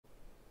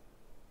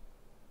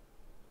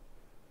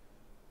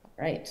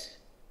Right.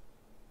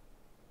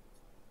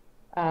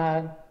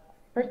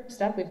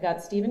 First up, we've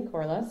got Stephen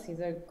Corliss. He's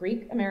a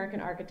Greek-American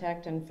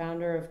architect and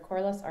founder of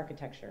Corliss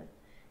Architecture.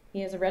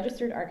 He is a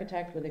registered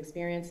architect with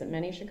experience at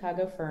many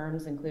Chicago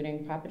firms,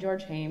 including Papa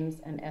George Hames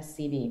and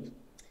SCB.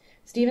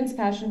 Stephen's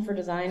passion for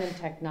design and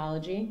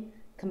technology,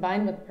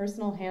 combined with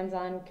personal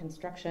hands-on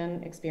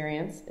construction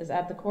experience, is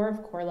at the core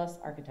of Corliss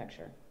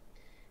Architecture.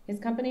 His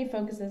company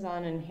focuses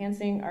on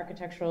enhancing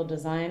architectural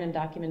design and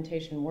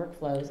documentation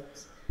workflows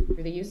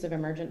through the use of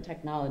emergent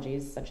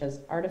technologies such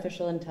as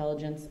artificial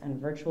intelligence and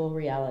virtual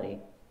reality.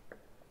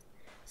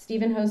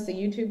 Stephen hosts a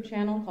YouTube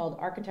channel called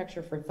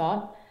Architecture for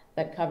Thought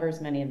that covers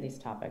many of these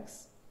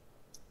topics.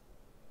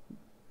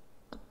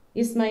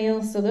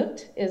 Ismail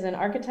Seleit is an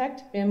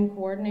architect, BIM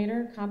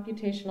coordinator,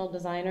 computational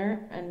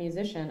designer, and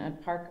musician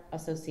at Park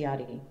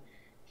Associati.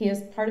 He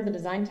is part of the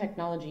design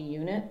technology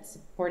unit,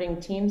 supporting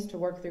teams to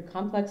work through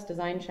complex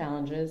design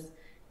challenges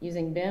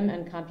using BIM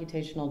and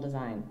computational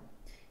design.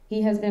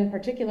 He has been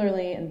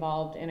particularly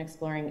involved in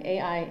exploring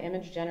AI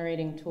image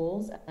generating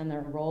tools and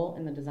their role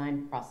in the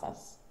design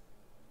process.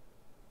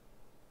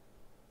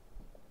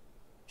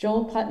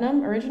 Joel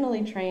Putnam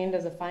originally trained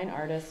as a fine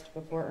artist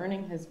before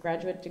earning his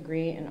graduate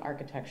degree in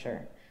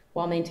architecture,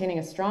 while maintaining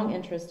a strong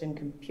interest in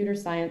computer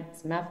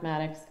science,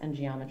 mathematics, and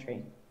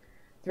geometry.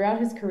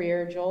 Throughout his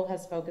career, Joel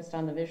has focused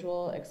on the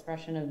visual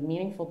expression of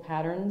meaningful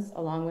patterns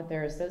along with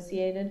their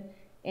associated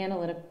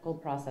analytical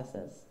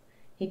processes.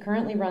 He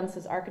currently runs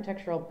his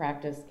architectural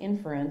practice,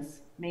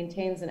 Inference,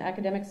 maintains an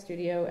academic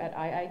studio at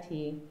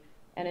IIT,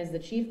 and is the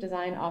Chief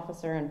Design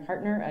Officer and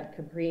Partner at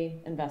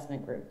Capri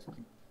Investment Group.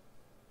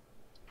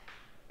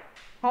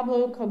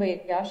 Pablo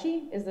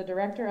Kobayashi is the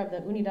director of the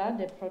Unidad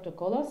de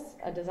Protocolos,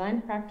 a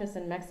design practice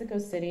in Mexico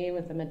City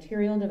with a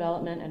material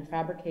development and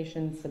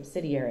fabrication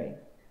subsidiary.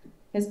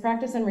 His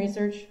practice and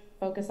research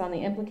focus on the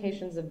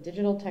implications of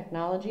digital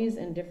technologies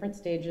in different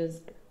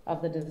stages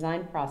of the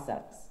design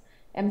process,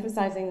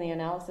 emphasizing the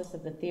analysis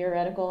of the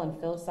theoretical and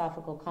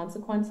philosophical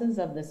consequences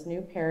of this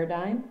new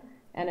paradigm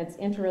and its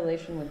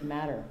interrelation with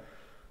matter.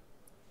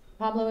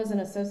 Pablo is an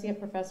associate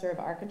professor of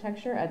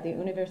architecture at the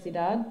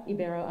Universidad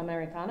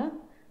Iberoamericana,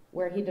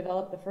 where he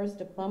developed the first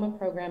diploma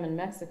program in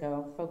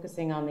Mexico,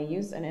 focusing on the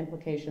use and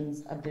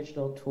implications of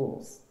digital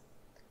tools.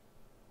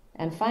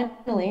 And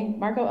finally,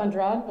 Marco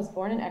Andrade was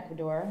born in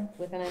Ecuador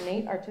with an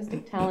innate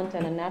artistic talent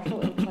and a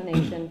natural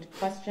inclination to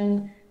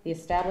question the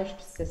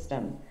established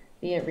system,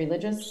 be it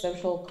religious,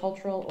 social,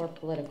 cultural, or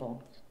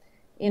political.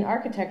 In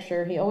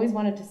architecture, he always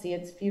wanted to see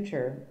its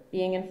future,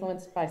 being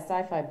influenced by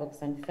sci-fi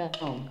books and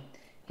film.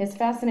 His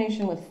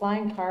fascination with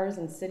flying cars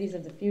and cities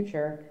of the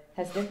future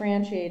has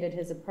differentiated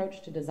his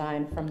approach to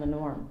design from the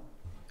norm.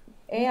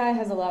 AI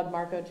has allowed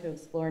Marco to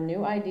explore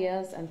new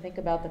ideas and think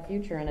about the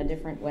future in a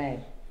different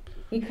way.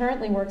 He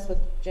currently works with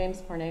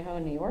James Cornejo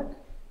in New York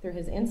through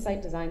his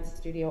Insight Design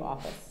Studio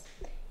office.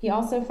 He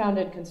also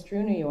founded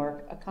Construe New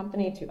York, a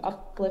company to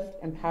uplift,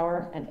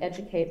 empower, and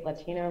educate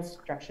Latino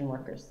construction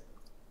workers.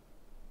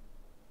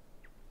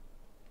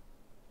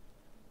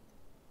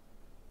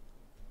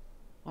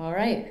 All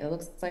right, it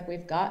looks like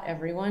we've got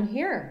everyone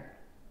here.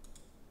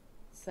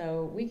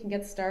 So we can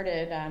get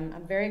started.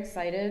 I'm very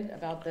excited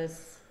about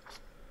this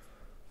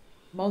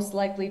most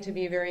likely to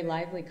be a very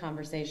lively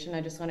conversation.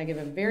 I just want to give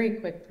a very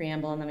quick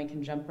preamble and then we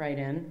can jump right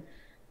in.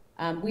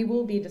 We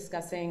will be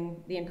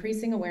discussing the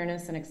increasing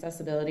awareness and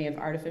accessibility of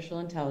artificial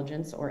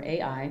intelligence, or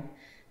AI,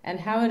 and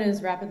how it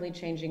is rapidly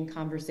changing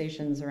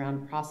conversations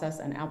around process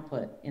and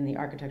output in the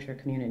architecture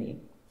community.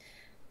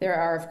 There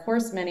are, of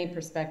course, many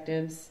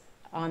perspectives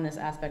on this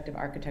aspect of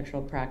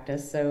architectural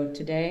practice. So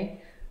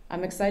today,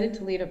 I'm excited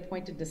to lead a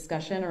pointed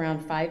discussion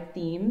around 5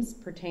 themes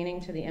pertaining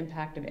to the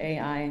impact of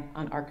AI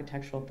on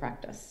architectural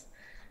practice.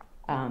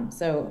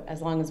 So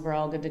as long as we're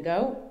all good to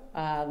go,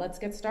 let's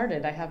get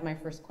started. I have my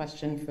first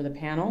question for the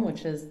panel,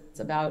 which is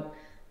about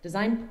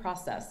design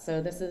process.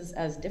 So this is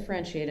as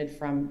differentiated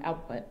from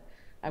output.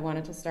 I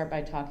wanted to start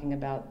by talking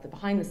about the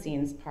behind the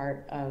scenes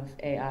part of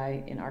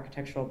AI in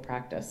architectural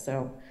practice.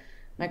 So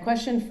my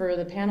question for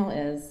the panel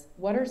is,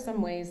 what are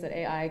some ways that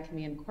AI can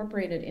be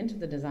incorporated into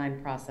the design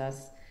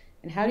process,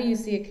 and how do you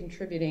see it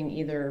contributing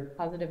either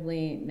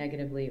positively,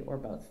 negatively, or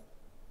both?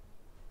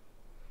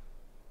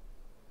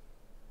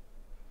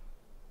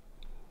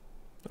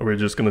 Are we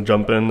just going to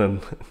jump in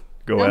and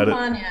go at it? Jump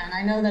on in.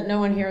 I know that no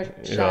one here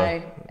is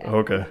shy. Yeah.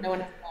 Okay. No one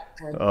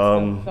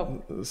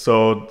has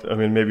so, I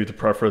mean, maybe to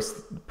preface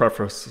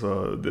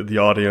the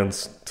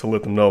audience, to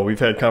let them know, we've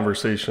had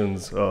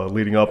conversations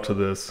leading up to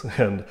this,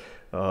 and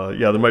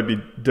yeah, there might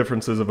be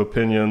differences of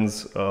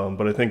opinions,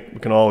 but I think we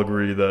can all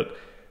agree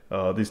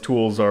that these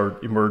tools are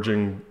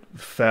emerging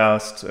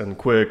fast and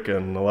quick,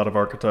 and a lot of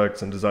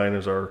architects and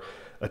designers are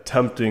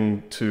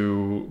attempting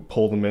to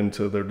pull them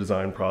into their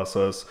design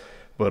process.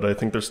 But I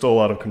think there's still a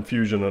lot of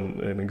confusion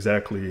in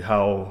exactly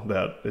how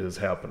that is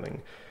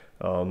happening.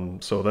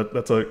 So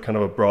that's a kind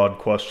of a broad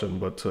question,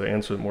 but to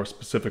answer it more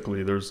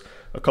specifically, there's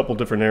a couple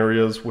different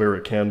areas where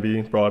it can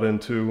be brought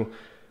into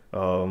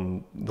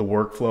the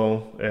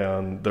workflow,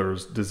 and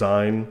there's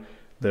design,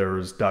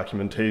 there's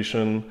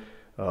documentation,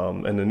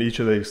 And in each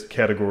of these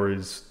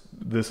categories,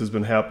 this has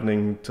been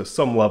happening to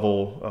some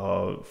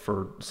level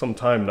for some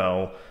time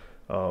now.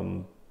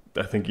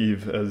 I think,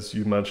 Eve, as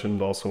you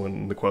mentioned also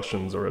in the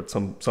questions, or at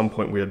some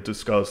point we had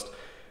discussed,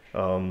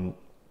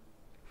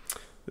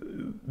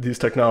 these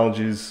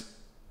technologies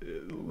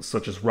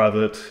such as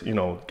Revit, you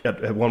know,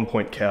 at one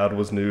point CAD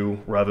was new,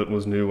 Revit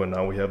was new, and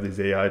now we have these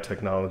AI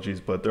technologies,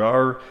 but there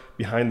are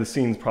behind the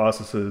scenes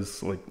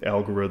processes like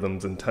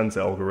algorithms, intense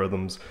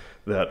algorithms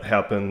that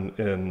happen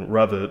in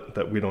Revit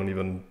that we don't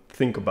even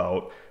think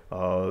about,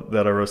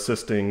 that are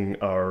assisting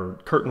our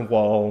curtain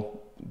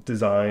wall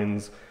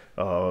designs,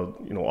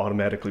 you know,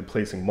 automatically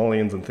placing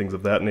mullions and things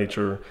of that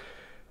nature.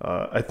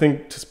 I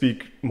think, to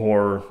speak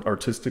more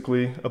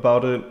artistically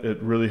about it,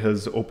 it really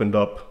has opened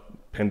up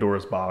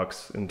Pandora's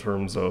box in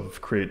terms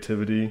of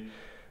creativity.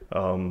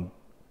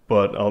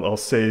 But I'll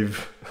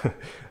save,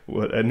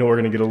 I know we're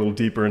going to get a little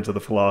deeper into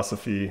the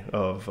philosophy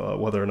of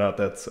whether or not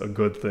that's a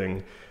good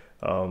thing.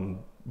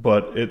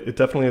 But it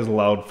definitely has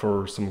allowed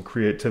for some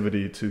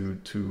creativity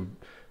to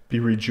be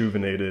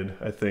rejuvenated,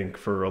 I think,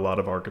 for a lot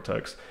of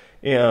architects.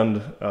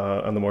 And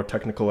on the more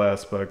technical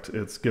aspect,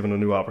 it's given a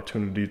new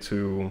opportunity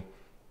to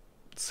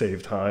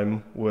save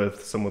time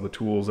with some of the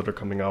tools that are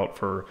coming out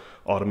for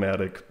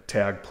automatic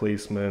tag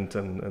placement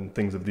and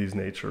things of these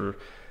nature,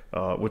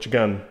 which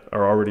again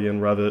are already in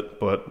Revit,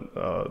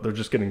 but they're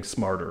just getting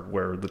smarter,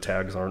 where the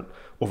tags aren't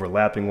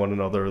overlapping one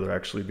another. They're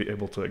actually be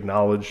able to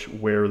acknowledge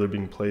where they're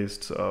being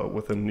placed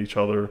within each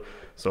other.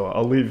 So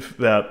I'll leave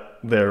that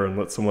there and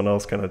let someone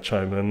else kind of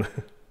chime in.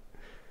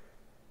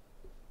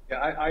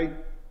 Yeah,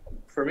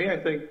 for me, I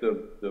think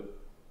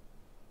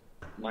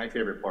my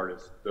favorite part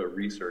is the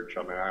research.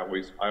 I mean,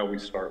 I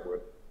always start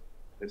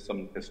with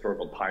some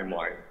historical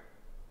timeline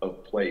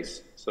of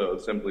place. So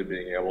simply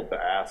being able to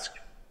ask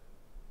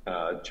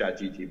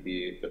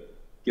ChatGPT to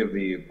give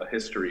me a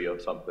history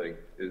of something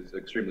is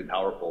extremely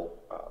powerful.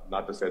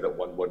 Not to say that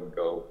one wouldn't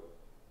go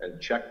and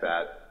check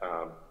that,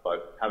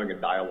 but having a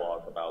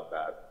dialogue about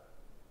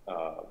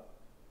that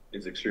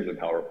is extremely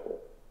powerful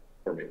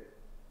for me.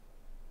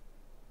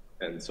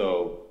 And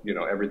so, you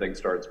know, everything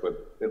starts with,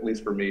 at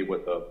least for me,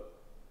 with a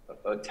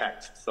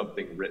text,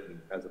 something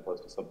written, as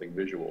opposed to something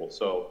visual.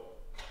 So,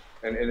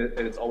 and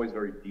it's always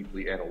very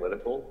deeply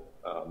analytical.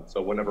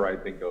 So whenever I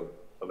think of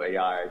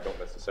AI, I don't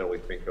necessarily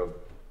think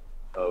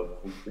of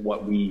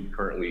what we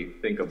currently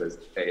think of as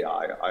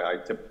AI. I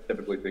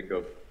typically think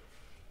of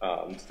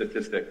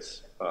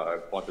statistics,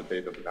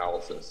 quantitative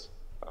analysis,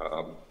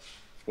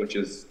 which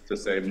is to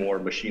say more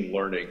machine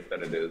learning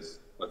than it is,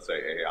 let's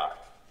say, AI.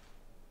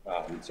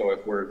 So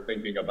if we're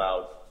thinking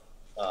about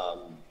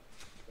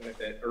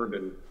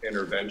urban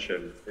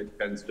intervention, it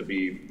tends to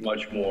be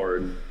much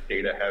more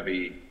data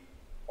heavy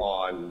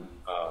on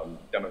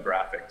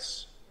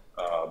demographics,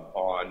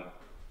 on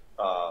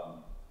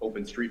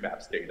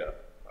OpenStreetMaps data,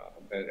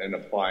 and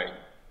applying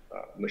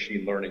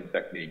machine learning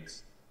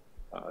techniques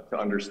to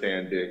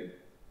understanding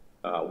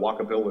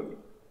walkability,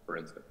 for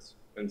instance.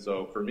 And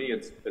so for me,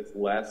 it's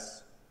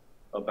less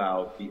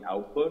about the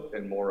output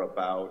and more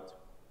about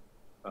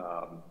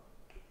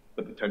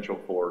the potential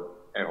for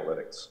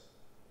analytics.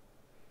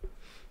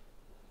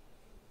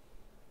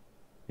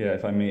 Yeah,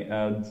 if I may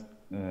add,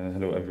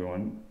 hello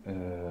everyone.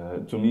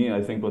 To me,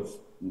 I think what's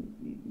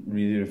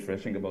really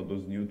refreshing about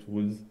those new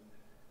tools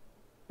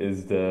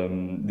is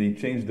they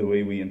change the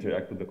way we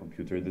interact with the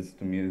computer. This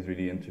to me is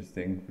really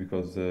interesting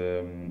because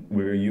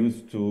we're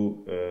used to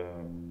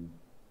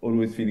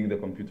always feeding the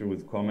computer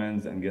with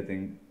commands and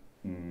getting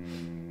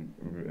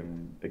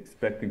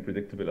expecting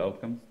predictable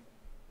outcomes.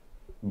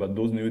 But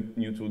those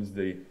new tools,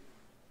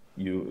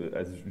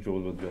 as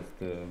Joel was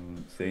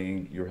just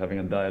saying, you're having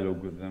a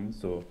dialogue with them.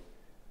 So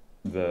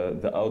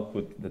the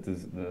output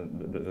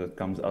that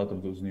comes out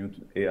of those new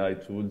AI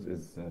tools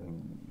is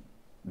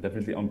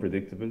definitely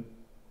unpredictable,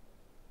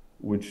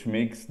 which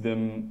makes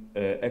them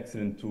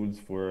excellent tools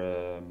for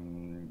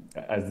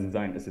as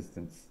design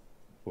assistants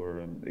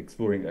for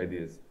exploring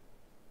ideas.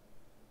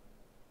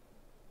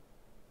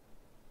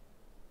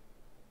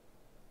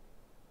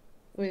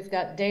 We've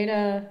got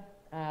data,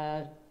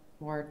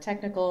 more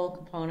technical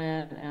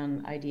component,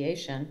 and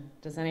ideation.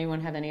 Does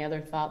anyone have any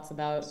other thoughts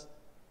about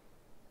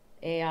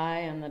AI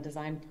and the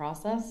design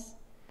process?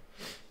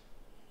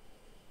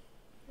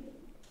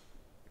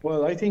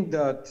 Well, I think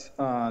that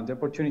the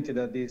opportunity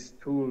that this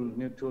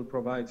new tool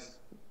provides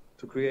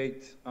to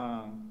create,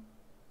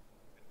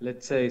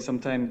 let's say,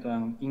 sometimes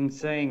an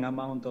insane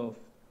amount of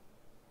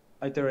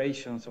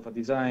iterations of a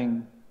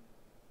design,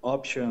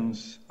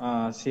 options,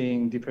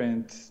 seeing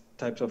different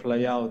types of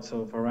layouts,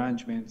 of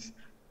arrangements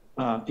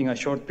in a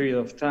short period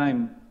of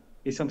time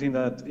is something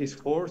that is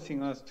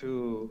forcing us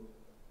to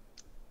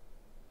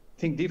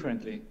think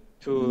differently,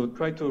 to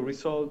try to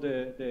resolve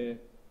the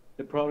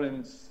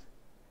problems.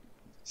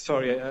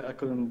 Sorry, I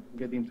couldn't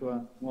get into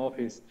an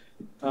office,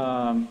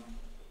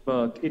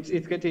 but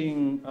it's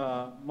getting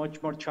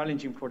much more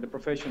challenging for the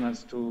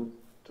professionals to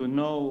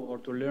know or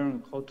to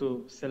learn how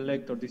to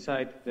select or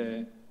decide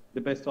the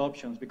best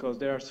options, because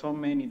there are so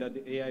many that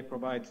the AI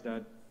provides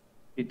that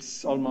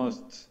it's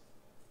almost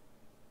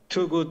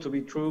too good to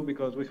be true,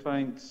 because we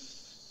find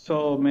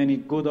so many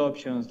good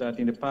options that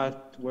in the past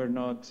were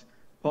not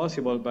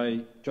possible by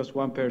just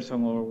one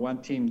person or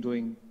one team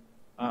doing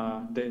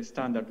the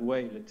standard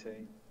way, let's say.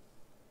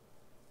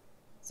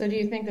 So do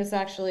you think this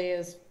actually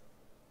is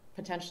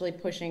potentially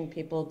pushing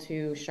people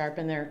to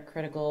sharpen their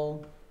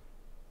critical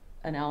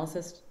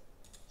analysis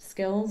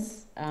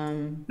skills,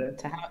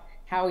 to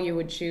how you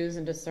would choose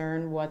and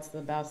discern what's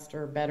the best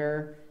or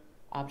better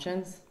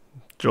options?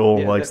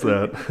 Joel likes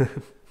that.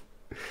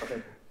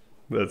 Okay.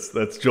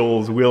 That's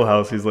Joel's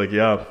wheelhouse. He's like,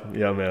 yeah,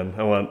 man.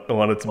 I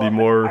want it to be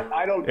more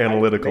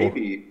analytical.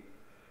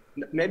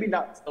 Maybe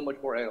not so much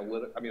more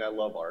analytical. I mean, I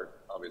love art,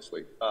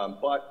 obviously,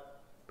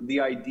 but the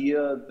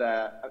idea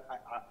that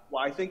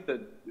I think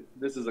that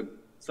this is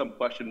some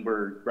question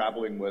we're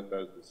grappling with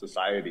as a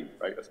society,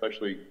 right?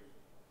 Especially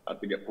not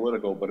to get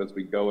political, but as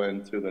we go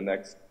into the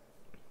next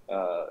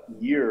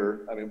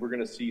year, I mean, we're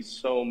going to see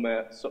so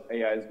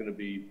AI is going to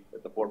be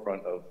at the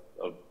forefront of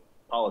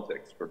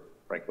politics,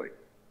 frankly.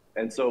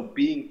 And so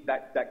being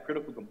that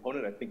critical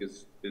component, I think,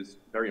 is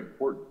very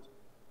important,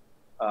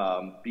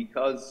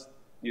 because,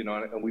 you know,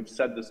 and I've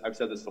said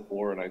this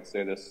before, and I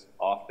say this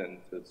often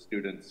to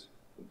students,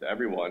 to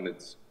everyone,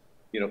 it's,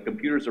 you know,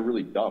 computers are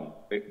really dumb.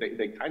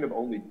 They kind of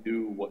only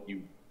do what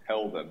you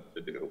tell them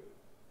to do.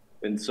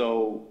 And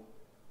so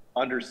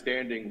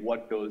understanding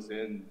what goes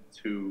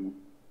into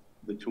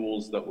the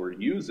tools that we're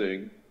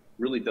using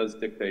really does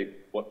dictate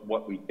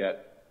what we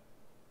get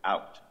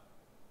out.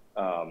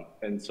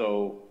 And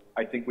so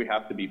I think we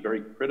have to be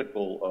very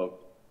critical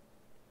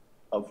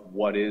of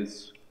what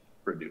is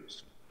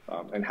produced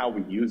and how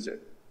we use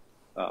it.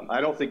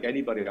 I don't think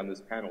anybody on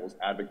this panel is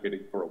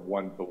advocating for a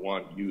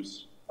one-to-one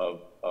use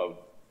of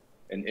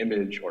an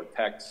image or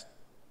text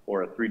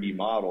or a 3D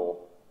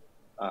model.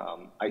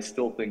 I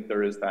still think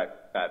there is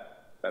that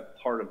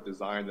part of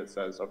design that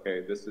says,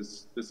 okay, this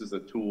is a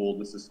tool,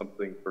 this is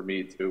something for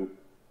me to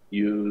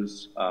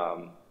use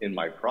in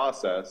my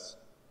process.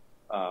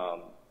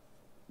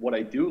 What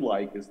I do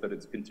like is that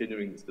it's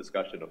continuing this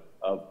discussion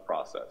of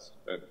process,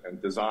 and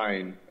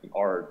design and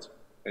art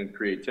and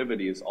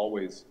creativity is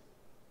always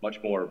much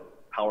more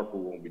powerful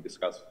when we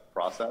discuss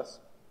process.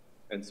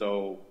 And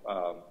so,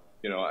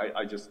 you know,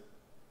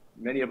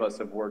 many of us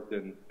have worked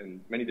in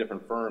many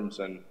different firms,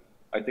 and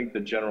I think the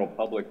general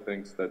public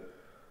thinks that,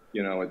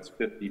 you know, it's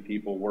 50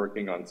 people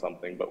working on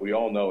something, but we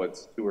all know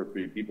it's 2 or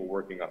 3 people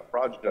working on a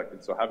project.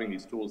 And so having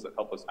these tools that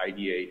help us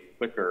ideate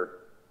quicker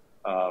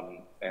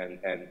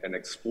and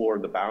explore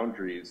the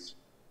boundaries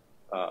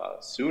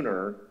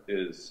sooner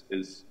is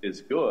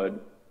good.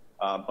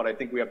 But I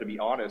think we have to be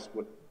honest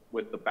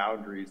with the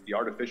boundaries, the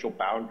artificial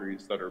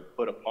boundaries that are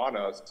put upon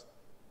us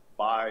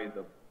by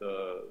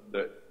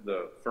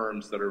the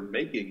firms that are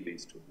making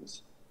these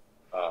tools.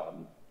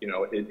 You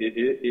know, it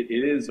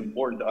is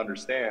important to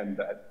understand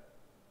that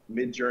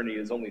Midjourney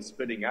is only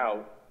spitting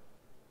out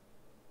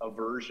a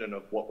version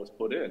of what was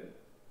put in.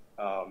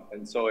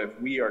 And so if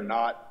we are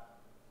not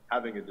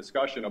having a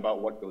discussion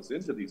about what goes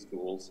into these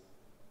tools,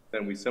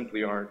 then we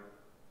simply aren't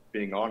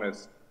being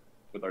honest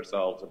with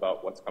ourselves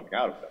about what's coming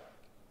out of them.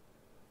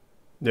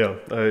 Yeah,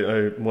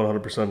 I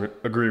 100%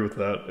 agree with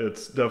that.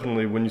 It's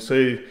definitely, when you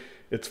say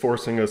it's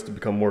forcing us to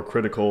become more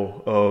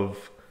critical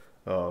of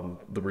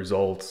the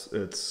results,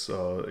 it's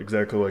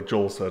exactly like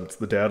Joel said, it's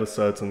the data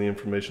sets and the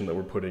information that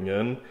we're putting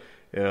in,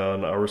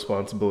 and our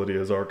responsibility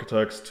as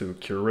architects to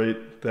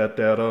curate that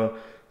data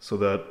so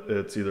that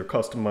it's either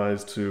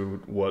customized to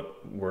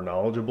what we're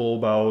knowledgeable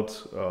about.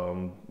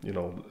 You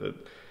know,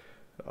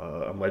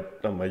 on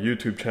my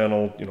YouTube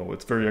channel, you know,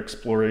 it's very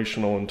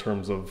explorational in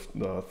terms of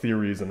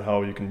theories and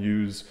how you can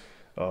use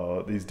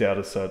these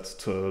data sets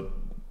to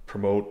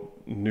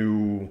promote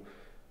new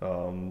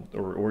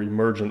or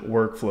emergent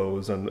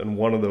workflows, and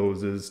one of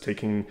those is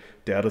taking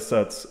data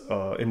sets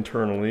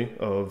internally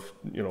of,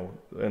 you know,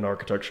 an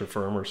architecture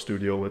firm or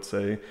studio, let's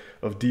say,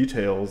 of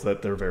details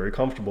that they're very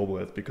comfortable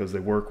with because they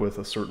work with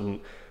a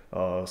certain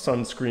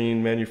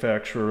sunscreen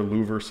manufacturer,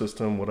 louver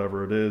system,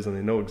 whatever it is, and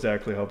they know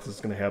exactly how this is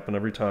going to happen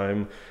every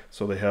time.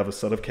 So they have a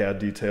set of CAD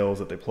details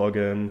that they plug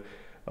in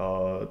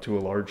to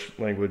a large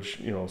language,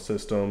 you know,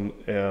 system,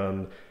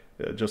 and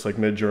just like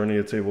Midjourney,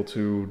 it's able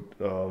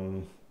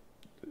to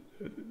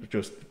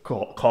just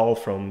call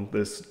from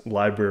this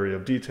library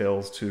of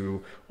details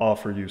to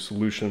offer you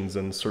solutions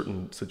in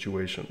certain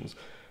situations.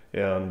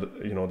 And,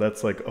 you know,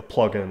 that's like a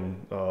plugin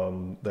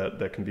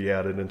that can be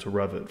added into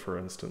Revit, for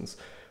instance.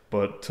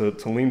 But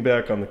to lean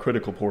back on the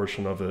critical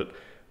portion of it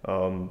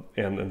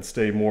and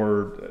stay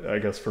more, I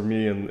guess, for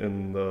me,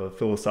 in the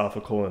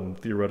philosophical and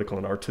theoretical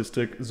and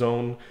artistic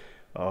zone,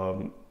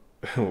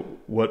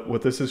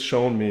 what this has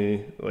shown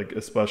me, like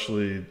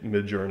especially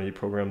Midjourney,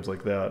 programs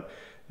like that,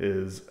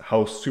 is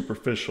how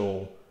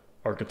superficial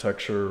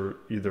architecture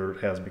either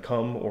has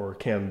become or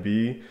can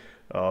be.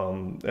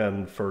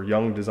 And for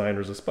young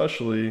designers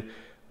especially,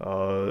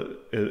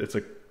 it's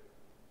a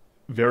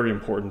very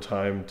important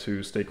time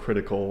to stay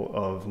critical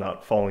of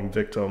not falling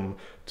victim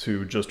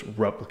to just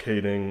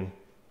replicating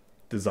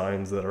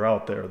designs that are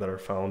out there, that are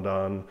found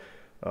on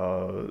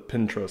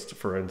Pinterest,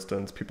 for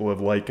instance. People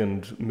have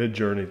likened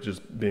Midjourney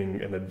just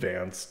being an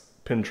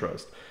advanced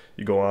Pinterest.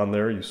 You go on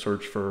there, you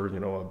search for,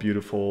 a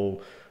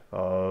beautiful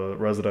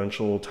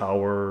residential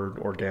tower,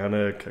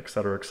 organic, et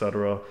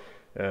cetera,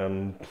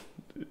 and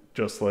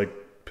just like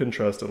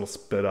Pinterest, it'll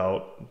spit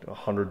out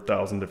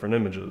 100,000 different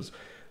images.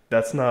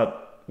 That's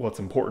not what's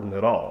important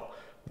at all.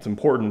 What's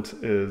important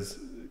is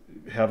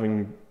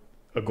having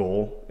a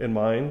goal in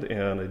mind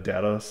and a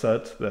data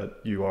set that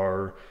you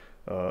are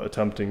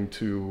attempting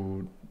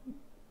to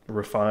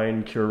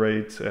refine,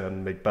 curate,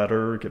 and make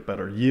better, get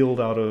better yield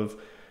out of.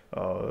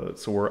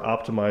 So we're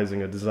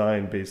optimizing a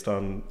design based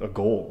on a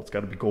goal. It's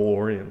got to be goal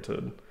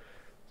oriented.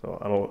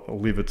 So I'll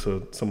leave it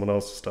to someone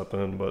else to step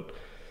in, but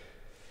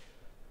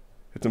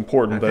it's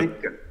important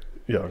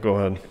yeah, go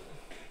ahead.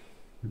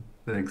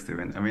 Thanks,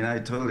 Steven. I mean, I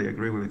totally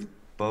agree with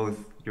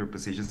both your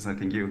positions. I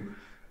think you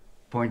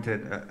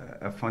pointed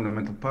a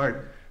fundamental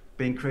part,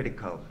 being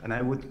critical. And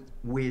I would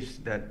wish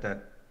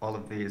that all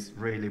of this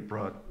really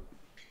brought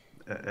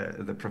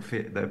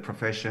the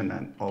profession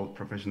and all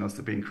professionals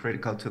to being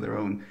critical to their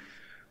own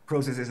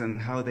processes and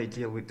how they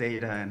deal with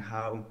data, and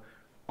how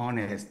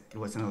honest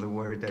was another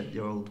word that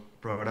you all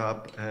brought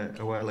up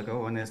a while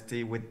ago,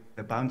 honesty with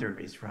the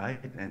boundaries, right?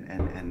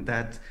 And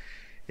that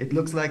it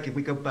looks like if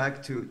we go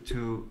back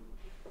to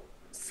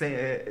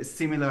say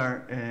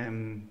similar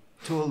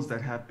tools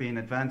that have been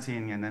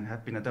advancing and then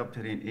have been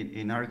adopted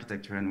in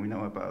architecture, and we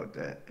know about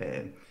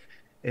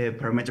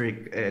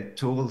parametric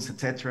tools,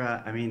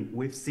 etc. I mean,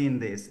 we've seen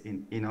this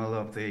in all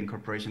of the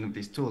incorporation of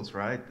these tools,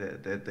 right?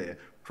 The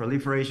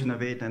proliferation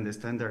of it and the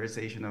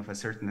standardization of a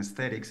certain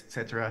aesthetics,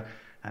 etc.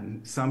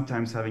 And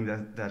sometimes having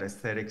that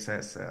aesthetics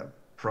as a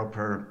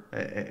proper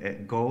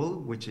goal,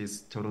 which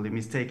is totally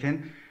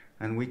mistaken.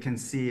 And we can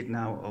see it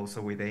now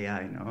also with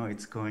AI, no?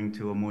 It's going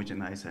to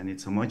homogenize, and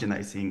it's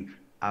homogenizing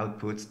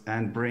outputs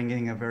and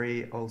bringing a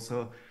very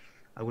also,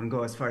 I wouldn't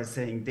go as far as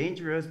saying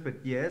dangerous,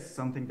 but yes,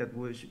 something that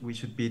we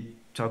should be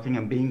talking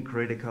and being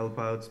critical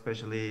about,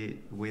 especially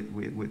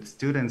with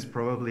students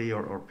probably,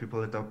 or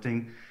people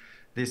adopting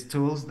these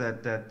tools,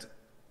 that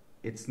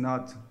it's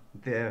not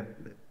the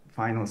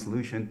final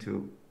solution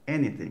to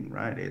anything,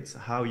 right? It's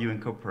how you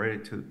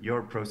incorporate it to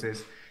your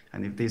process.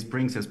 And if this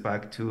brings us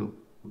back to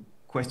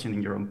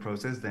questioning your own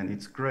process, then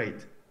it's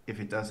great. If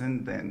it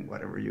doesn't, then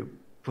whatever you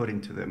put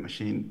into the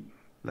machine,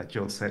 like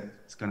Joel said,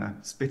 it's gonna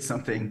spit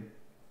something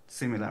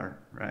similar,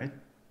 right?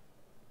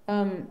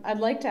 I'd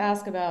like to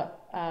ask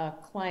about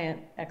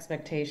client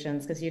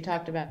expectations, because you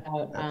talked about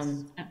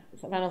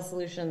final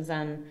solutions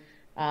and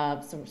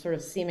some sort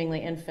of seemingly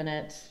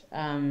infinite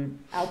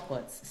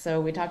outputs. So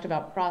we talked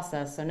about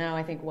process. So now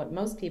I think what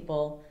most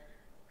people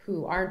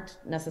who aren't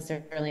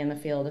necessarily in the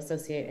field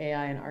associate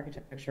AI and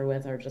architecture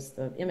with are just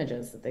the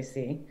images that they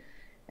see.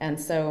 And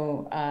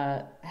so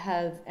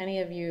have any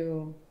of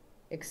you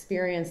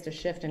experienced a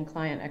shift in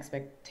client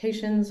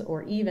expectations,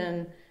 or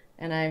even,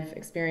 and I've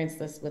experienced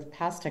this with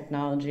past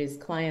technologies,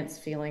 clients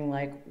feeling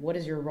like, what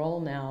is your role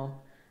now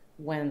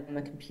when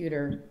the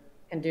computer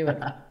can do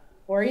it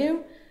for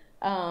you?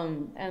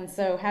 And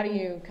so how do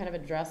you kind of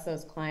address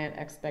those client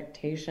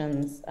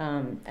expectations?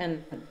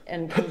 And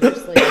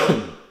conversely,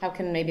 how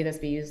can maybe this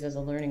be used as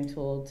a learning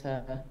tool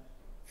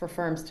for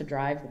firms to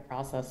drive the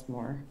process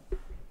more?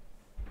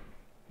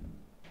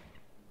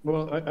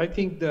 Well, I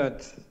think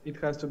that it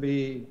has to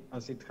be,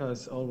 as it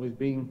has always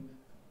been,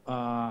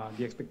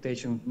 the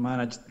expectation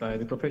managed by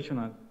the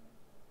professional.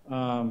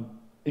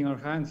 In our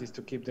hands is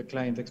to keep the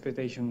client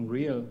expectation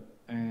real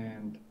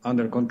and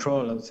under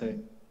control, I would say.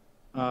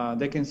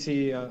 They can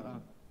see,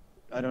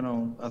 I don't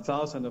know,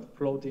 1,000 of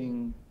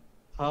floating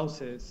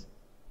houses,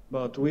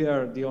 but we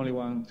are the only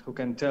ones who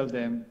can tell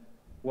them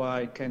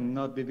why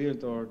cannot be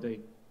built, or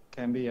they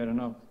can be, I don't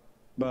know.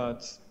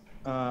 But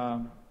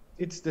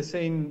it's the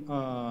same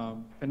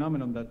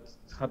phenomenon that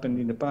happened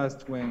in the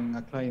past when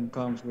a client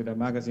comes with a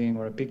magazine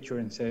or a picture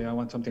and say, I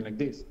want something like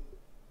this.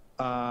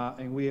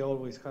 And we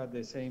always had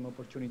the same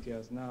opportunity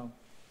as now,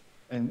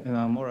 and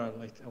a moral,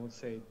 like I would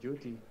say,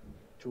 duty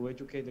to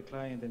educate the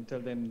client and tell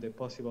them the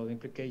possible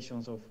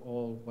implications of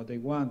all what they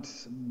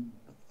want,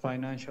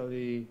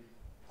 financially,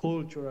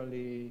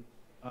 culturally,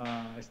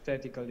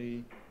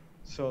 aesthetically.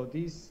 So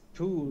this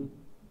tool,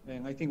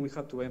 and I think we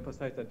have to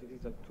emphasize that it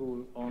is a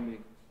tool only.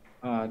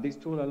 This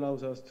tool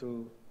allows us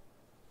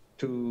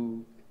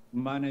to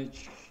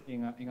manage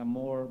in a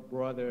more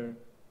broader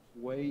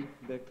way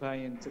the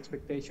client's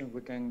expectations. We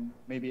can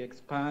maybe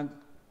expand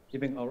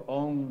even our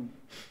own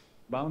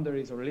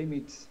boundaries or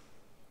limits,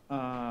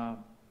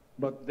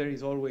 but there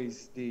is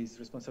always this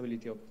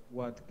responsibility of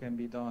what can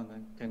be done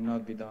and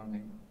cannot be done,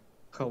 and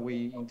how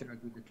we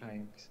interact with the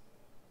clients.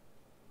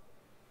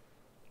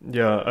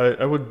 Yeah,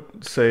 I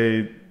would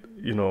say,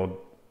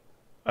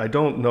 I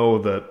don't know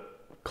that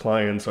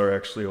clients are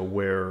actually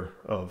aware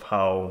of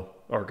how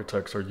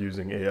architects are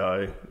using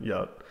AI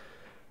yet.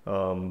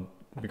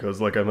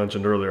 Because like I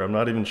mentioned earlier, I'm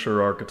not even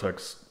sure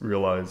architects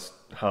realize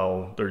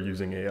how they're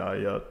using AI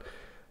yet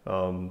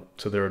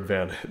to their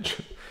advantage.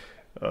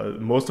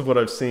 Most of what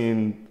I've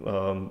seen,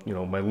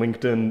 my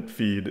LinkedIn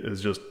feed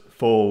is just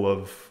full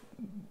of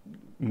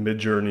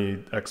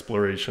mid-journey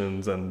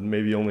explorations, and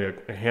maybe only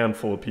a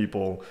handful of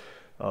people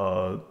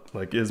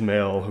like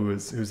Ismail,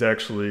 who's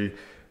actually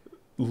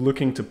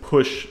looking to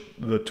push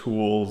the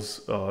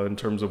tools in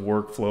terms of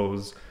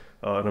workflows,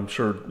 and I'm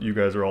sure you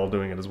guys are all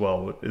doing it as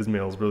well.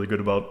 Ismail's really good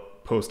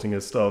about posting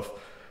his stuff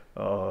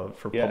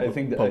for Yeah, public I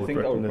think our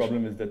recognition.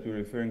 problem is that we're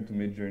referring to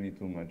Midjourney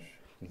too much.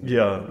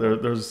 Yeah,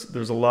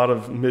 there's a lot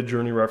of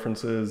Midjourney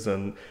references,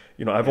 and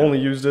I've only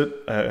used it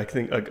I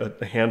think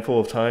a handful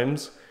of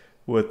times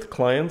with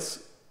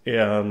clients,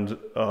 and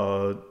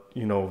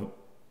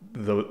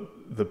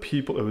the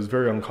people, it was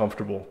very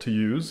uncomfortable to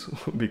use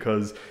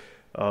because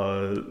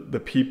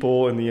the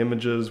people in the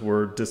images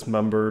were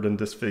dismembered and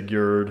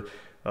disfigured.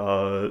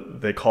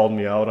 They called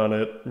me out on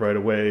it right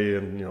away,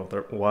 and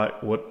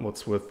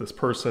what's with this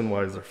person?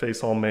 Why is their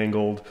face all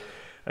mangled?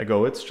 I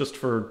go, it's just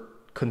for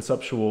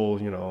conceptual,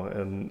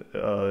 and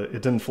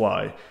it didn't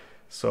fly.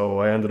 So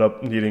I ended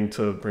up needing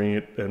to bring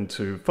it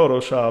into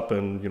Photoshop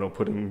and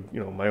putting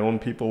my own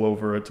people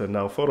over it. And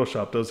now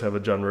Photoshop does have a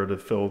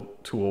generative fill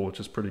tool, which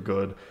is pretty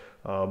good,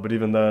 but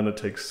even then it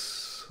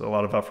takes a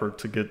lot of effort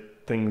to get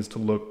things to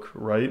look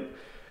right.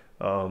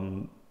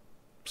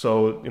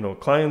 So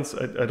clients,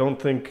 I don't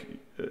think,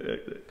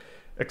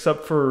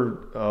 except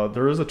for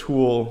there is a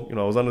tool.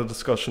 I was on a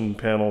discussion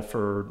panel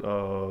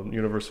for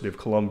University of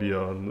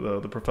Columbia,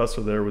 and the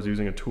professor there was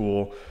using a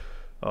tool,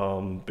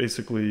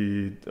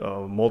 basically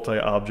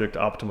multi-object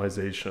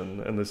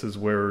optimization, and this is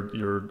where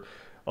you're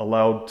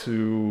allowed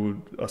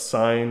to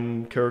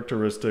assign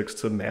characteristics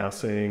to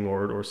massing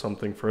or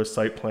something for a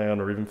site plan,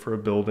 or even for a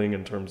building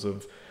in terms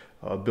of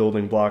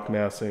building block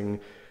massing,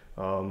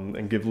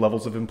 and give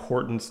levels of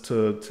importance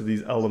to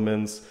these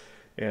elements.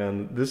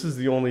 And this is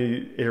the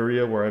only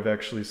area where I've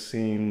actually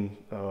seen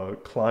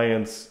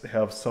clients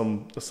have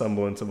some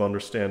semblance of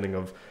understanding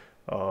of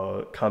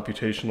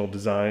computational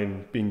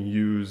design being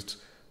used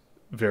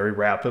very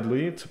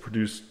rapidly to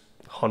produce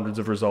hundreds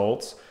of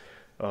results,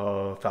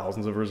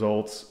 thousands of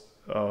results,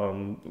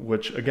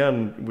 which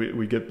again,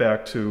 we get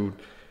back to,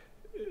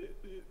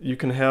 you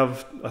can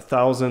have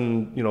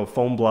 1,000,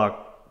 foam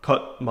block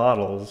cut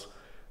models.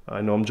 I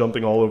know I'm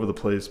jumping all over the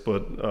place,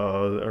 but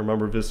I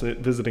remember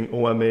visiting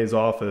OMA's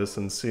office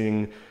and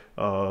seeing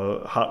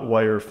hot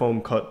wire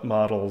foam cut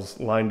models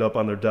lined up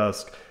on their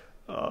desk,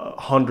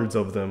 hundreds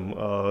of them.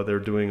 They're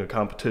doing a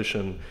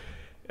competition,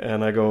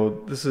 and I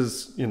go, this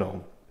is,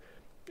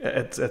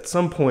 at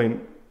some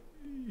point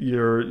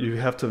you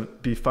have to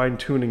be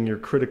fine-tuning your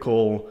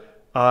critical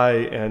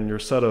eye and your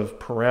set of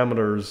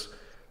parameters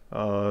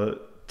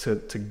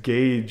to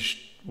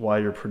gauge why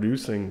you're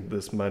producing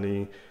this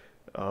many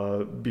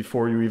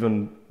before you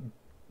even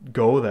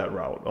go that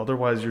route.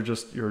 Otherwise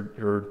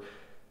you're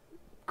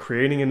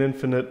creating an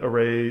infinite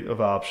array of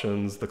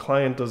options. The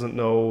client doesn't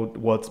know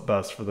what's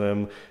best for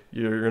them.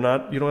 You don't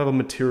have a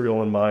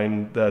material in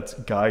mind that's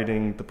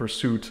guiding the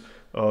pursuit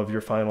of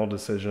your final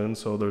decision,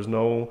 so there's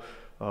no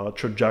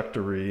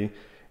trajectory.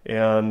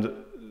 And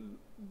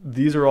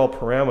these are all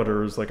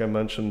parameters, like I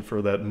mentioned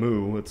for that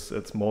MOO,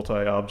 it's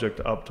multi-object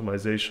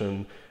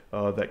optimization,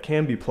 that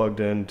can be plugged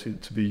in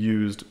to be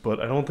used, but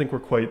I don't think we're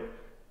quite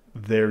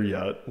there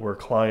yet, where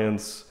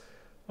clients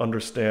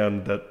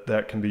understand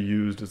that can be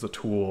used as a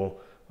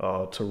tool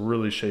to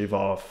really shave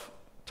off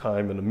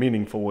time in a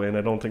meaningful way. And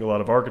I don't think a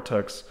lot of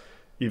architects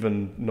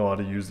even know how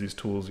to use these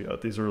tools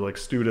yet. These are like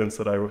students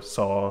that I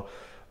saw,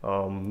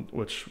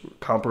 which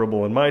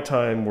comparable in my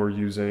time were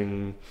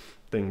using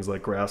things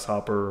like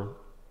Grasshopper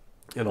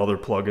and other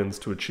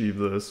plugins to achieve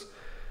this.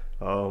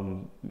 I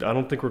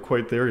don't think we're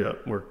quite there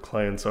yet, where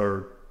clients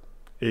are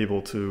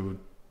able to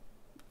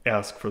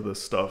ask for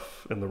this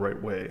stuff in the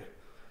right way.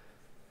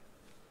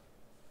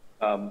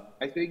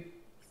 I think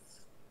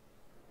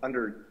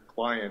under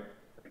client,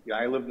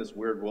 I live in this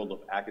weird world of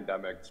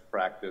academics,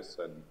 practice,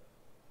 and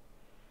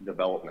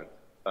development,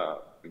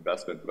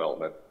 investment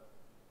development.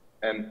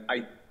 And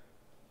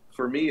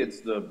for me,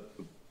 it's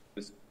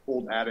this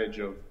old adage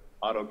of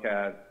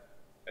AutoCAD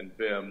and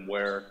BIM,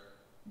 where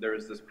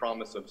there's this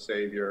promise of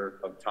savior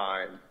of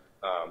time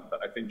that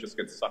I think just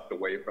gets sucked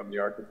away from the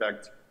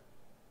architect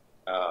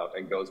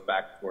and goes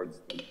back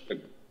towards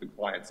the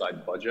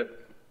client-side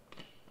budget.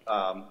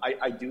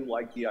 I do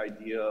like the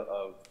idea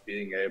of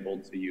being able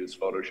to use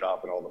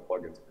Photoshop and all the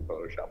plugins for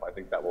Photoshop. I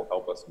think that will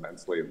help us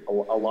immensely. A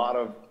lot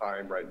of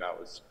time right now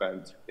is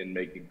spent in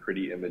making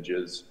pretty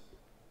images,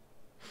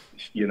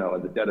 in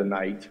the dead of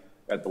night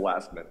at the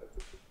last minute.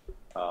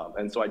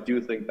 And so I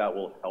do think that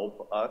will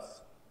help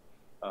us,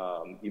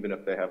 even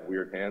if they have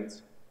weird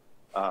hands.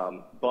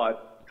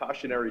 But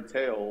cautionary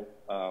tale,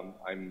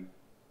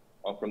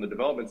 from the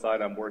development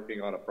side, I'm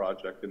working on a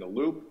project in a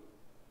loop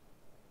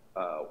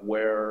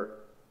where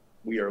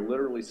we are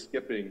literally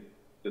skipping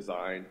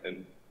design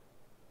and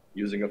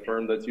using a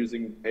firm that's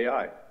using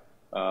AI.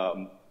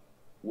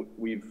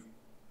 We've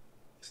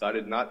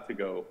decided not to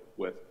go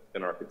with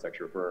an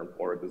architecture firm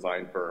or a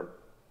design firm,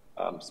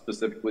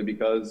 specifically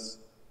because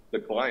the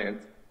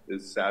client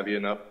is savvy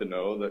enough to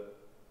know that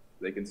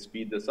they can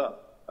speed this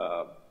up,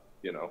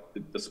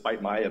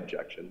 despite my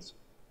objections.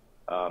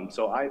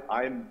 So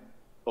I'm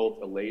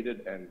both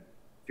elated and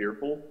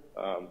fearful.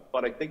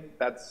 But I think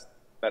that's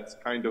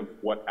kind of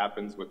what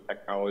happens with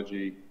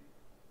technology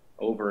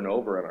over and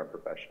over in our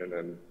profession.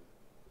 And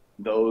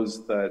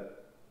those that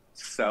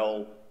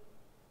sell,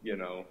 you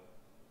know,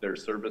 their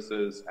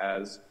services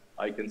as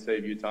I can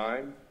save you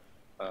time,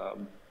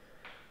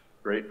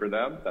 great for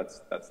them.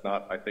 That's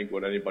not, I think,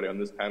 what anybody on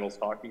this panel is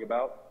talking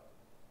about.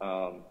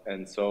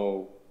 And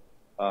so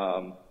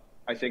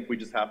I think we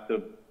just have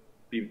to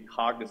be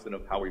cognizant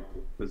of how we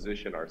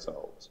position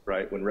ourselves,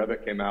 right? When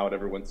Revit came out,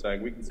 everyone's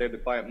saying, we can save the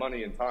client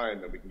money and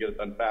time and we can get it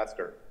done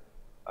faster.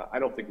 I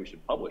don't think we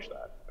should publish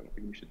that. I don't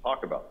think we should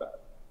talk about that.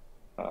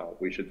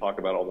 We should talk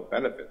about all the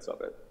benefits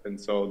of it. And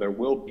so there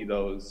will be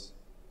those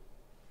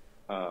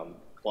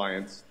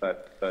clients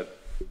that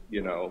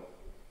you know,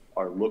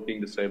 are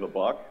looking to save a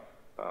buck,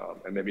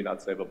 and maybe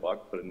not save a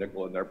buck, put a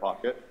nickel in their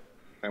pocket.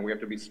 And we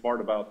have to be smart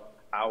about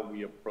how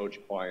we approach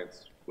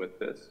clients with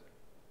this.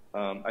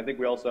 I think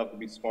we also have to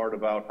be smart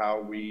about how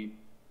we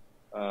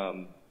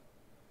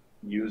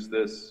use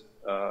this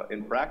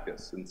in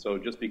practice. And so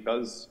just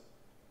because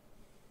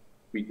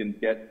we can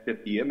get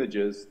 50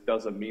 images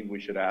doesn't mean we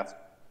should ask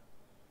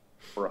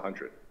for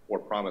 100 or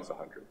promise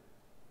 100.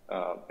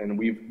 And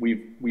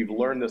we've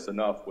learned this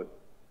enough with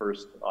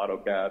first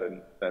AutoCAD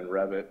and then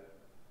Revit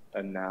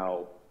and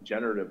now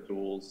generative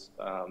tools.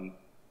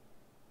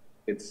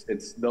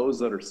 It's those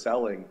that are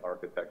selling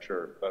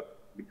architecture that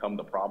become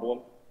the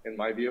problem, in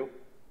my view.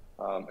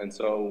 And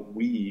so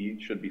we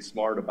should be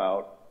smart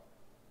about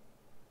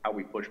how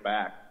we push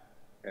back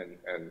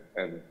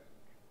and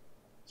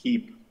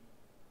keep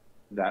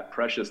that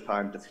precious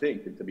time to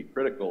think and to be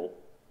critical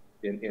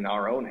in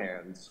our own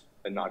hands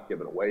and not give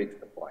it away to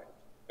the client.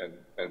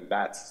 And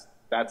that's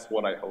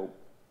what I hope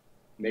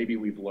maybe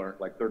we've learned,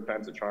 like third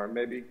time's a charm,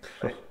 maybe,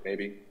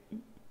 maybe,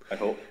 I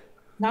hope.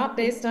 Not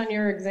based on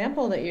your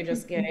example that you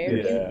just gave.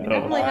 Yeah. You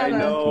definitely have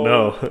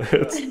No,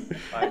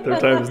 third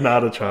time is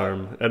not a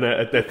charm. And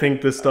I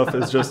think this stuff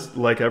is just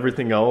like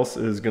everything else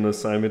is going to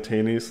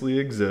simultaneously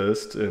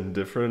exist in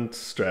different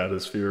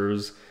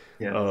stratospheres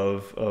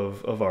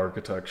of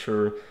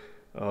architecture.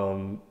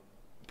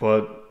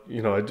 But,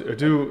 you know,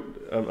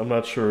 I'm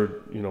not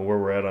sure, you know, where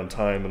we're at on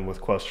time and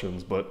with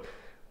questions, but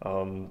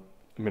I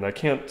mean, I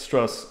can't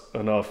stress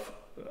enough,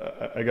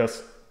 I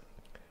guess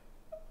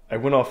I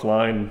went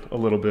offline a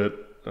little bit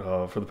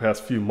for the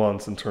past few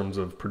months in terms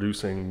of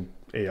producing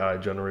AI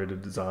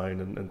generated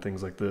design and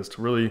things like this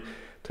to really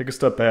take a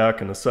step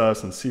back and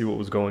assess and see what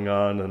was going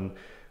on. And,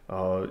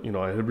 you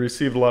know, I had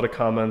received a lot of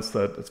comments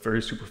that it's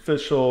very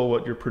superficial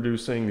what you're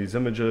producing, these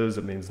images,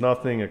 it means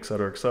nothing, et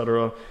cetera, et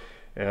cetera.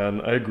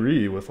 And I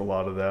agree with a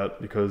lot of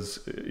that because,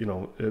 you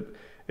know,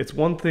 it's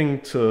one thing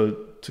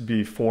to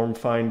be form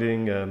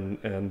finding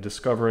and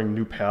discovering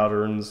new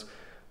patterns.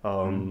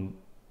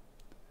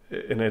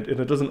 And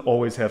it doesn't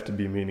always have to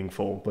be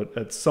meaningful, but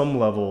at some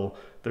level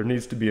there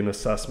needs to be an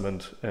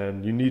assessment,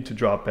 and you need to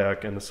drop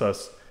back and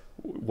assess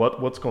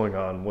what's going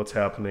on, what's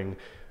happening.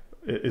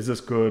 Is this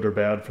good or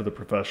bad for the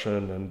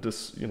profession? And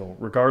just, you know,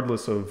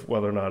 regardless of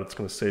whether or not it's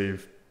going to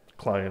save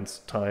clients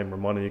time or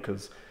money,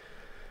 because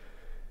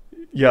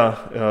you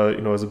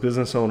know, as a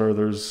business owner,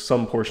 there's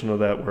some portion of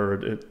that where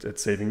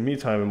it's saving me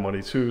time and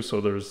money too. So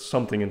there's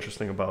something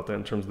interesting about that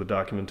in terms of the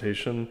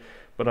documentation.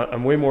 But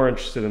I'm way more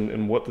interested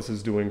in what this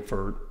is doing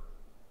for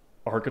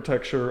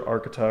architecture,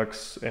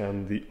 architects,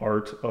 and the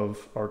art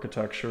of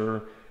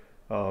architecture.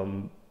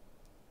 And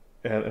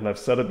I've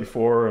said it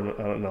before,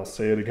 and I'll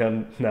say it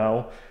again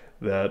now,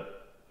 that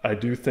I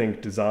do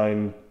think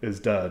design is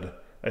dead.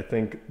 I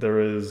think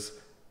there is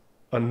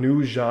a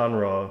new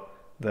genre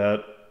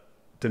that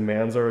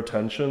demands our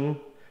attention,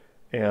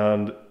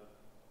 and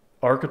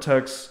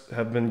architects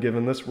have been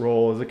given this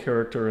role as a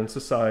character in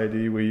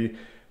society. We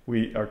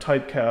are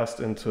typecast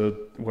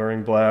into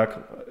wearing black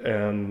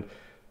and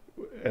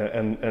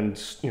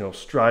you know,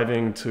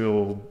 striving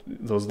till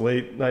those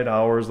late night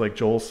hours, like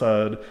Joel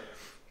said,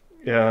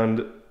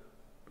 and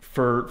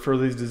for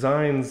these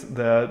designs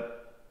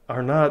that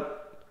are not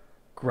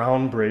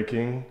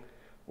groundbreaking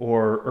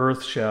or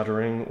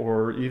earth-shattering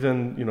or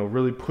even, you know,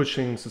 really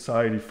pushing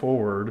society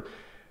forward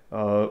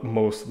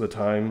most of the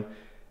time.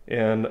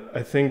 And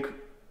I think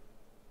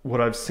what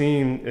I've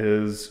seen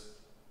is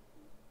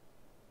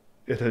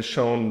it has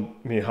shown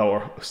me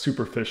how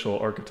superficial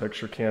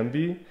architecture can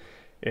be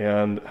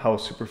and how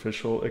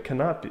superficial it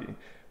cannot be,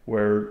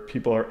 where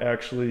people are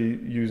actually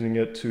using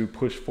it to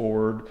push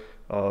forward,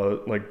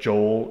 like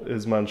Joel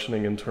is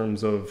mentioning, in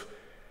terms of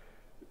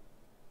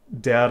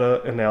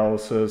data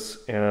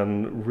analysis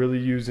and really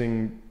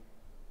using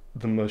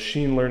the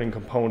machine learning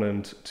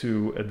component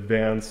to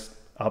advance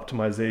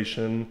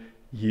optimization,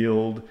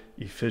 yield,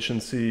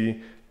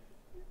 efficiency,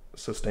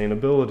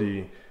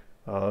 sustainability.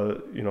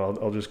 You know,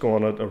 I'll just go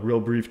on a real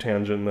brief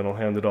tangent and then I'll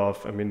hand it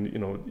off. I mean, you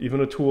know,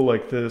 even a tool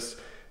like this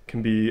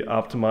can be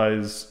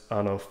optimized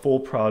on a full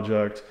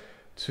project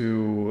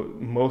to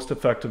most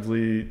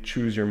effectively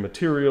choose your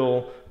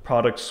material,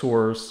 product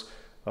source,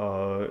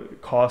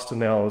 cost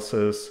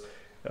analysis,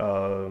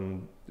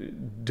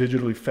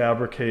 digitally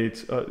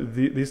fabricate,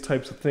 these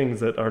types of things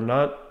that are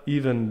not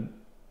even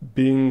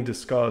being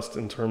discussed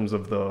in terms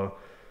of the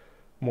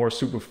more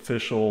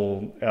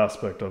superficial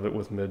aspect of it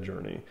with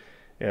Midjourney.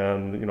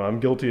 And, you know, I'm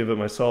guilty of it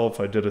myself.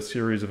 I did a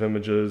series of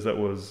images that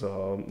was,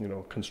 you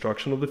know,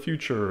 construction of the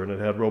future, and it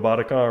had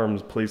robotic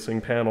arms placing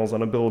panels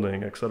on a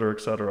building, et cetera,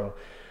 et cetera.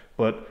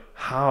 But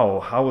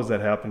how is that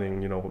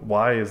happening? You know,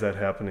 why is that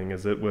happening?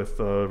 Is it with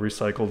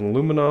recycled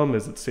aluminum?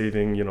 Is it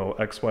saving, you know,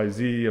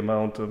 XYZ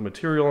amount of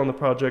material on the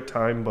project,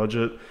 time,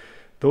 budget?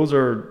 Those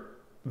are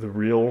the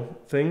real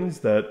things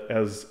that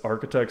as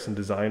architects and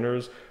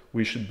designers,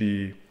 we should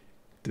be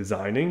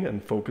designing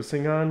and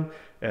focusing on,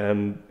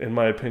 and in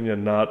my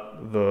opinion,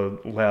 not the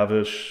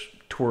lavish,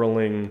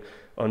 twirling,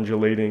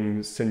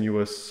 undulating,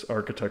 sinuous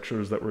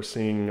architectures that we're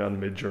seeing on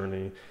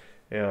Midjourney.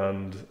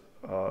 And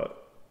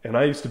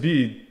I used to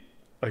be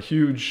a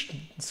huge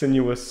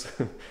sinuous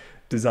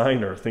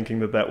designer, thinking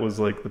that that was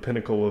like the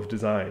pinnacle of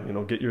design. You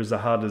know, get your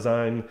Zaha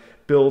design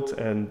built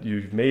and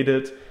you've made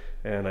it.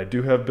 And I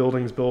do have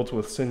buildings built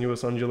with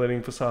sinuous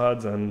undulating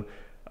facades, and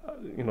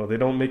you know, they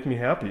don't make me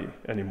happy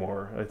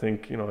anymore. I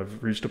think, you know,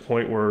 I've reached a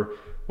point where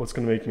what's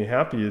going to make me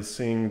happy is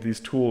seeing these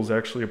tools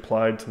actually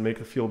applied to make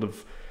the field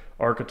of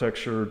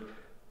architecture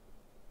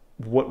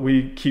what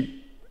we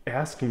keep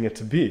asking it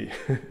to be,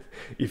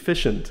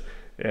 efficient,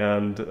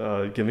 and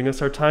giving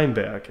us our time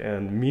back,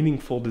 and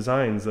meaningful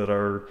designs that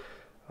are,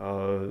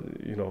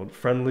 you know,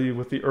 friendly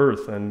with the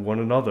earth and one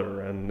another,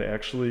 and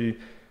actually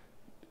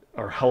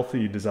are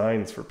healthy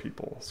designs for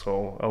people.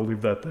 So I'll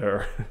leave that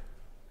there.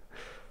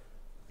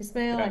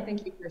 Ismail, I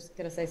think you were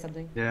going to say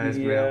something. Yeah,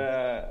 Ismail.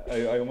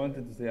 Yeah, I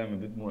wanted to say I'm a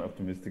bit more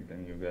optimistic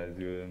than you guys.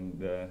 You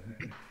and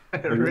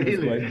Really?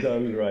 it's quite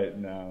dull right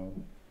now.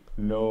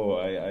 No,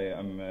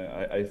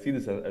 I see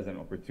this as an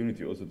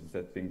opportunity also to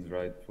set things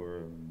right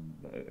for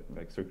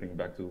like circling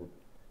back to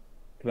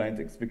client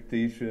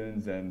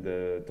expectations and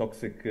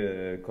toxic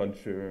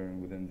culture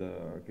within the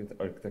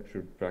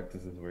architecture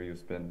practices where you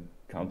spend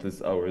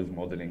countless hours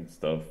modeling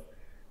stuff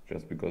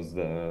just because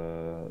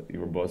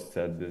your boss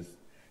said this.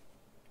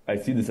 I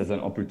see this as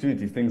an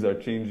opportunity. Things are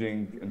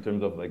changing in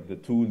terms of like the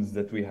tools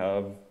that we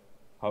have,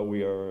 how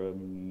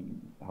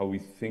we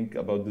think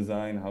about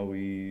design, how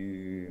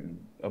we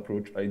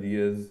approach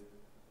ideas.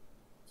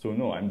 So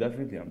no, I'm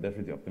definitely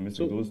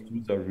optimistic. Those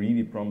tools are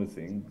really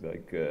promising.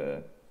 Like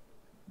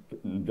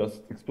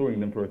just exploring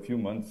them for a few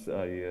months,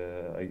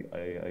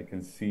 I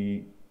can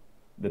see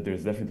that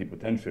there's definitely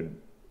potential.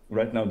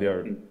 Right now, they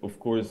are, of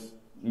course,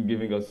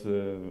 giving us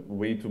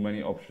way too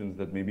many options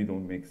that maybe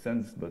don't make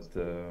sense, but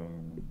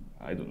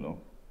I don't know.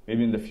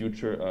 Maybe in the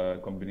future, a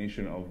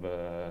combination of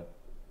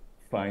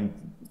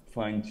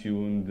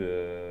fine-tuned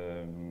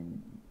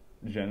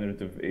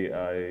generative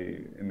AI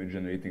image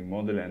generating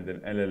model and an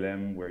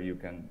LLM where you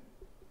can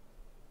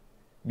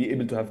be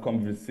able to have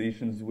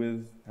conversations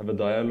with, have a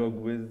dialogue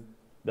with,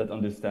 that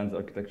understands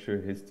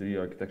architecture history,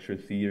 architecture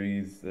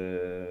theories,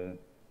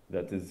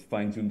 that is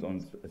fine-tuned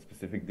on a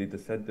specific data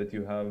set that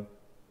you have,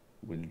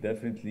 will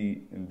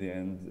definitely, in the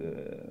end,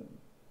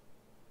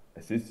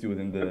 assist you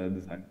within the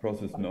design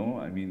process. No,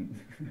 I mean,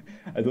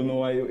 I don't know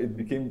why it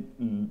became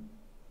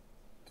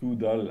too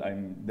dull.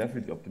 I'm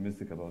definitely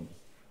optimistic about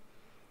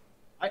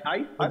this.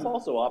 I'm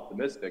also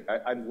optimistic.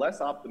 I'm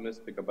less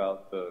optimistic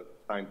about the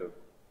kind of,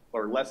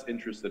 or less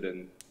interested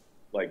in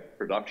like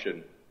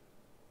production,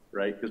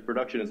 right? Because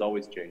production is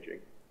always changing.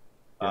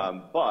 Yeah.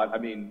 But I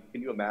mean,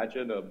 can you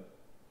imagine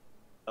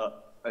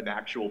an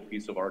actual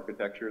piece of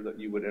architecture that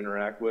you would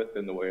interact with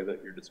in the way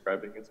that you're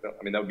describing it?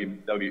 I mean, that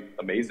would be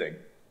amazing.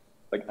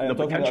 Like the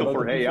potential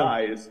for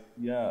AI is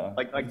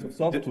like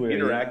software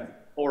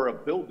interact for a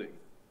building.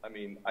 I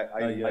mean,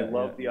 I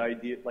love the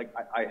idea. Like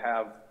I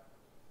have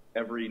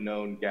every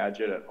known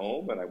gadget at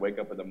home, and I wake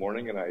up in the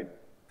morning and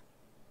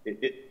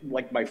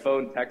like my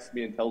phone texts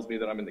me and tells me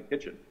that I'm in the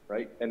kitchen,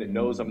 right? And it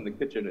knows I'm in the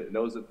kitchen, and it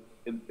knows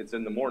it's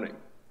in the morning.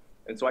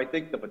 And so I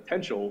think the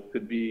potential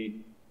could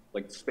be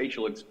like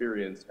spatial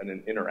experience and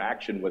an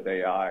interaction with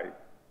AI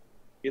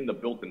in the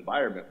built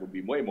environment would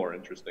be way more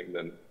interesting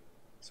than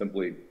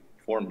simply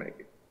form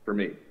making for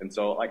me. And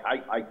so like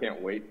I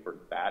can't wait for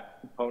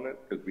that component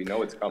because we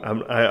know it's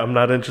coming. I'm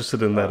not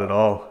interested in that at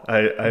all.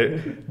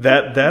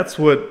 That's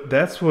what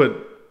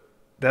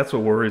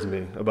worries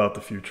me about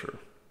the future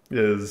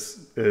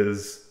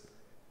is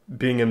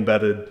being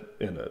embedded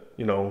in it.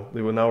 You know,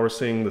 now we're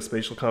seeing the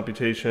spatial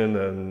computation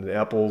and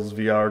Apple's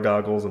VR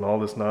goggles and all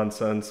this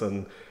nonsense.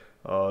 And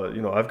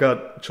you know, I've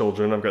got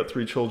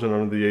 3 children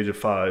under the age of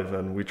 5,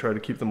 and we try to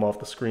keep them off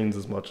the screens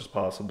as much as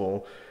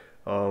possible.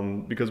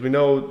 Because we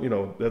know, you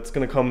know, that's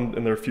going to come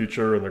in their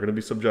future, and they're going to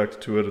be subjected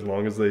to it as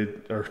long as they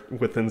are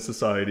within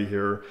society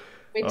here.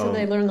 Wait till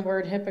they learn the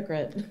word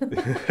hypocrite.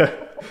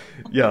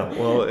 Yeah,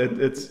 well,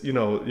 it's you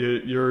know,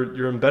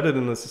 you're embedded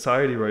in the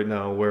society right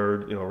now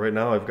where, you know, right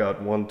now I've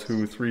got 1,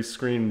 2, 3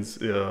 screens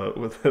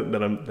with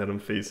that I'm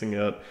facing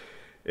at,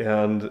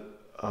 and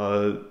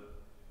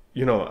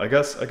you know, I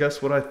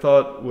guess what I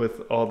thought with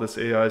all this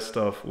AI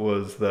stuff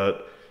was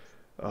that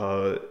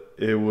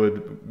it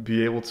would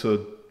be able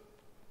to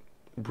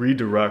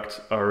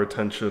redirect our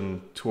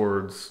attention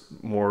towards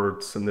more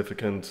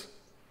significant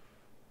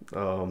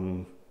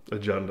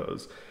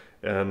agendas.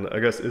 And I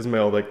guess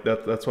Ismail, like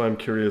that's why I'm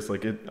curious.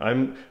 Like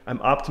I'm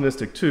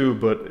optimistic too,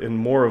 but in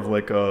more of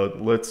like a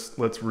let's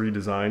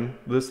redesign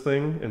this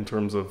thing in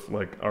terms of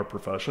like our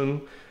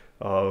profession.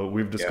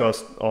 We've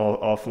discussed all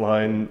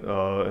offline,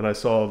 and I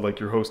saw like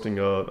you're hosting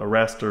a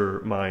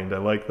raster mind. I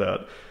like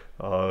that.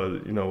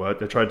 You know, I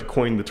tried to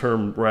coin the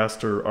term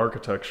raster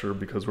architecture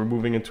because we're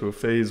moving into a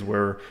phase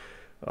where,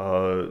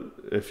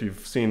 if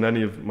you've seen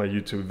any of my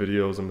YouTube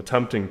videos, I'm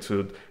attempting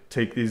to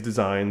take these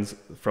designs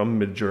from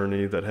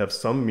Midjourney that have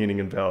some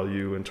meaning and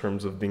value in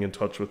terms of being in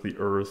touch with the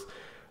earth,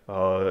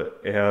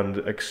 and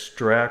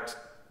extract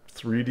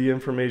 3D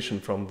information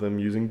from them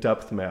using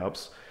depth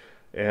maps.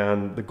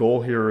 And the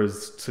goal here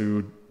is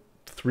to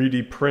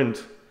 3D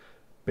print,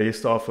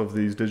 based off of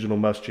these digital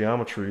mesh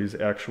geometries,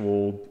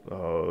 actual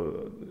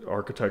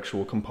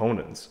architectural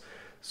components.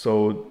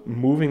 So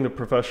moving the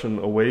profession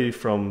away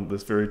from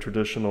this very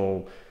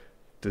traditional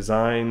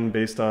design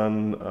based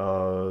on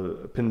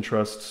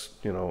Pinterest,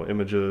 you know,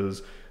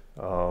 images,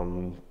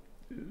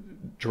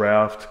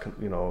 draft,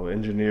 you know,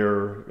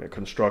 engineer,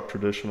 construct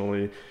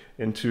traditionally,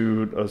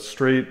 into a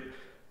straight,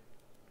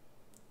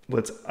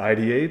 let's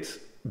ideate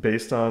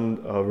based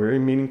on a very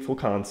meaningful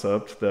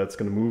concept that's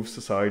going to move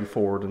society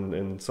forward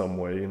in some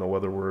way, you know,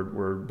 whether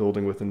we're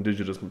building with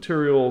indigenous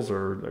materials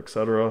or et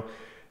cetera,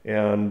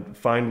 and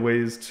find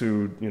ways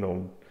to, you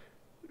know,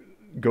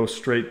 go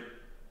straight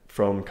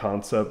from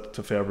concept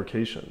to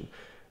fabrication.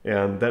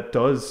 And that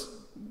does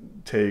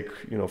take,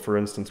 you know, for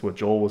instance, what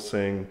Joel was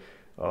saying,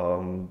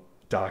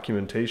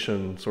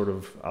 documentation sort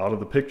of out of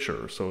the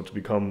picture. So to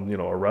become, you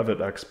know, a Revit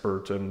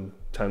expert in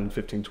 10,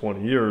 15,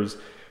 20 years,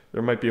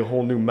 there might be a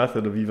whole new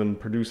method of even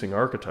producing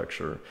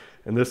architecture.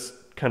 And this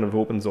kind of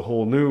opens a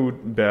whole new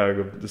bag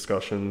of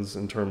discussions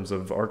in terms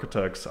of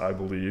architects, I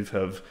believe,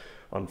 have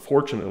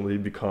unfortunately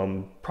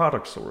become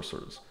product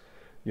sourcers.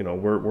 You know,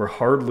 we're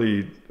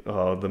hardly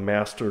the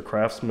master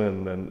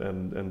craftsmen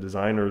and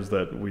designers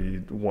that we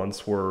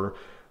once were,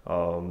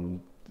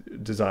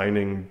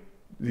 designing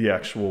the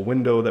actual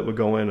window that would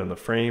go in and the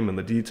frame and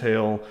the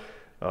detail.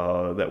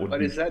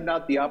 But is that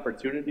not the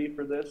opportunity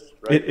for this?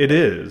 Right? It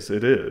is.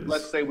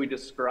 Let's say we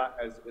describe,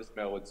 as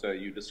Ismail would say,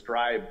 you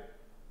describe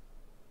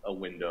a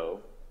window,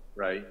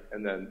 right?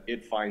 And then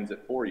it finds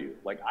it for you.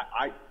 Like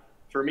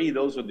for me,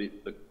 those are the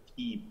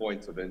key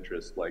points of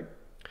interest. Like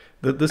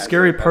the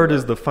scary part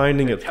is the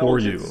finding it for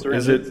you.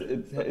 Is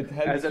it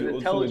helps you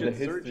also with the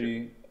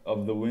history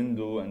of the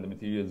window and the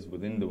materials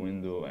within the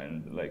window,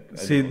 and like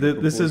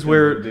this is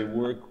where they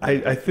work.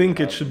 I think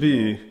it should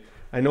be.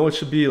 I know it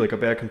should be like a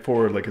back and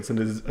forward, like it's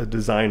a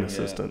design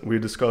assistant. We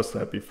discussed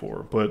that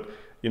before, but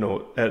you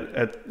know,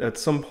 at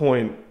some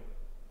point,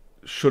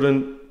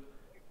 shouldn't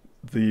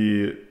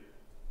the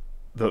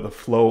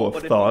flow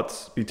of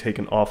thoughts be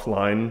taken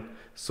offline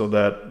so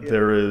that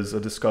there is a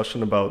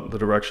discussion about the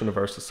direction of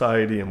our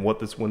society and what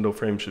this window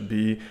frame should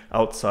be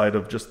outside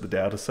of just the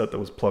data set that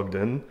was plugged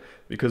in?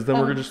 Because then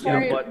we're just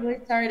really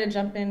sorry to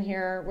jump in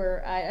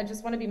here. I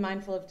just want to be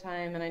mindful of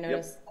time, and I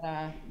noticed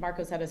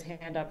Marco's had his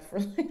hand up for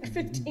like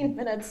 15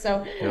 minutes,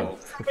 so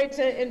sorry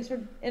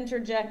to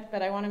interject,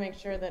 but I want to make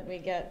sure that we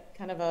get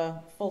kind of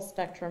a full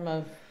spectrum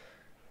of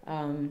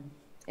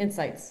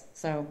insights.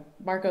 So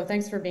Marco,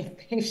 thanks for being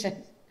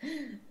patient.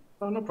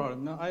 Oh, no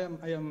problem. No,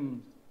 I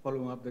am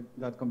following up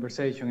that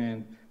conversation,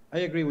 and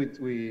I agree with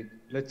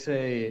let's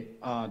say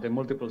the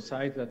multiple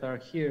sides that are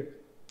here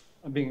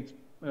being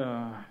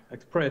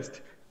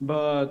expressed,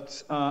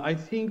 but I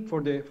think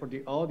for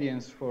the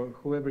audience, for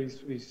whoever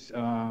is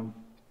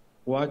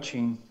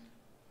watching,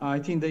 I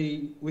think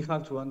we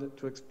have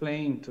to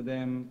explain to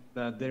them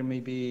that there may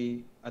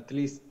be at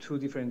least two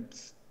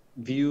different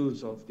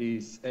views of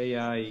these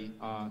AI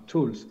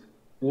tools.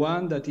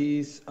 One that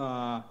is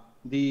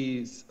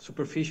this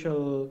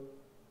superficial,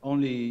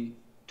 only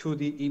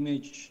 2D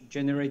image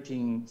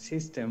generating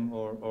system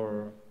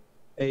or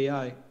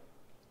AI,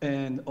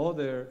 and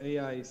other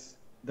AIs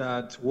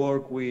that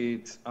work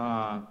with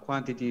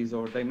quantities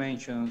or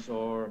dimensions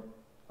or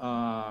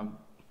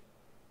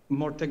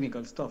more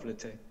technical stuff,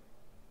 let's say.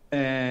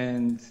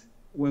 And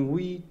when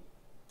we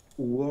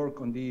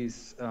work on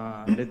these,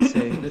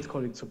 let's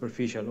call it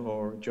superficial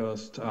or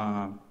just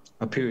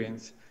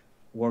appearance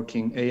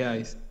working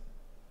AIs,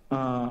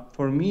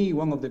 for me,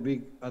 one of the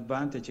big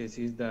advantages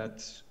is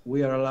that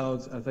we are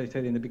allowed, as I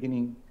said in the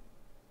beginning,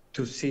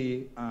 to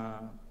see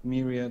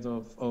myriad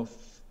of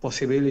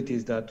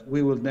possibilities that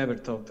we will never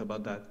talk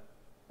about that.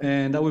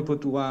 And I will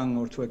put one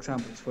or two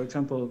examples. For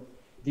example,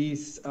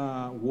 this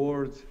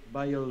word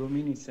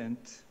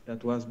bioluminescent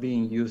that was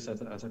being used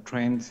as a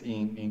trend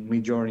in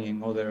Midjourney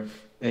and other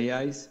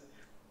AIs.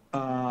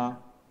 I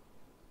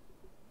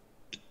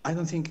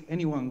don't think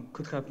anyone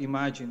could have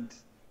imagined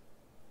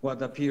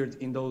what appeared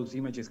in those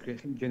images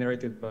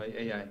generated by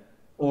AI.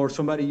 Or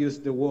somebody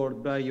used the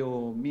word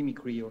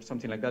biomimicry or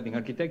something like that in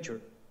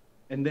architecture.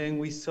 And then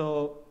we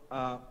saw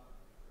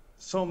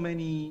so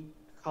many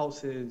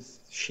houses,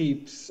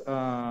 ships,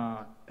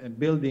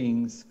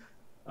 buildings,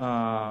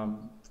 I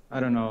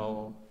don't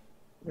know,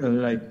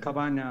 like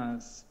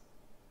cabanas,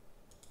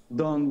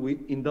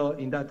 done in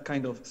that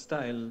kind of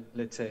style,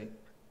 let's say.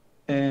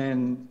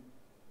 And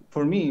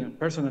for me,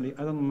 personally,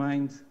 I don't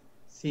mind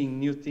seeing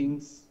new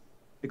things,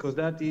 because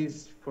that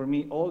is, for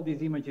me, all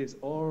these images,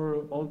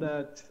 all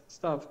that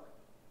stuff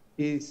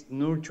is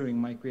nurturing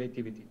my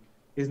creativity.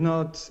 It's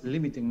not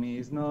limiting me.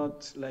 It's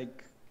not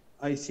like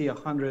I see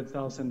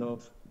 100,000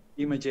 of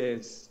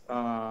images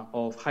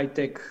of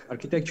high-tech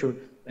architecture,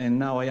 and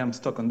now I am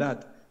stuck on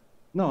that.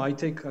 No, I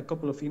take a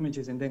couple of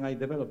images and then I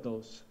develop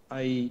those.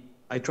 I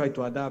try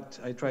to adapt.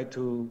 I try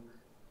to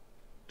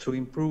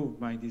improve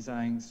my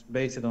designs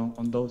based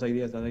on those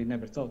ideas that I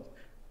never thought.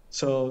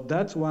 So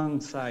that's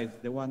one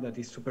side, the one that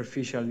is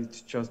superficial,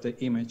 it's just the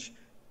image.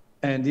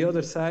 And the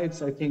other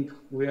sides, I think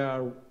we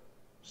are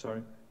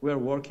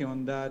working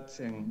on that,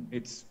 and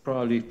it's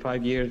probably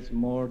 5 years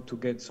more to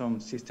get some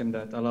system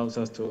that allows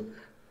us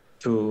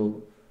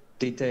to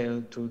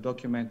detail, to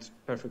document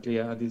perfectly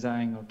a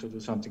design or to do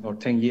something, or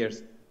 10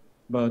 years.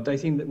 But I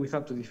think that we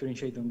have to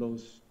differentiate on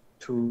those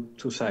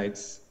two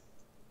sides.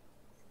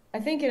 I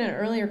think in an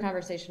earlier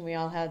conversation we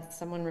all had,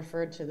 someone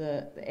referred to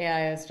the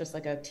AI as just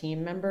like a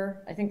team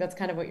member. I think that's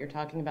kind of what you're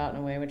talking about in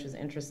a way, which is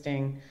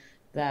interesting,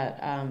 that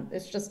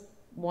it's just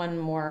one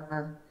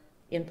more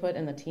input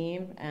in the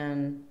team,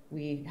 and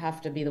we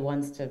have to be the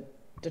ones to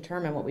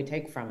determine what we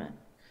take from it.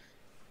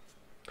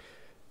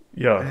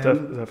 Yeah,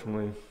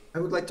 definitely. I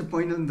would like to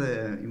point on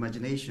the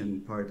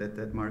imagination part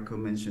that Marco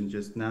mentioned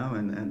just now,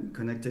 and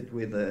connected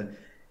with the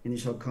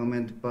initial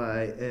comment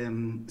by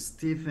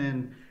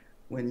Stephen,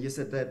 when you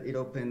said that it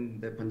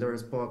opened the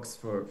Pandora's box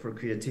for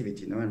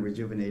creativity, and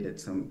rejuvenated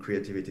some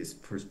creativities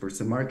for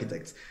some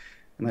architects.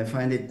 And I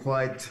find it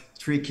quite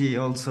tricky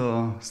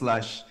also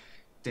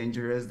 /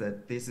 dangerous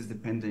that this is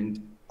dependent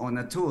on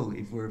a tool,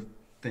 if we're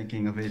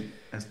thinking of it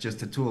as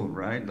just a tool,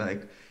 right?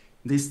 Like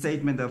this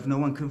statement of no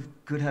one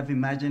could have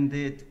imagined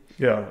it.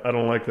 Yeah, I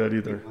don't like that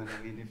either.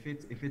 I mean,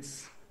 if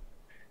it's,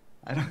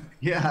 I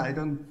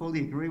don't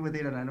fully agree with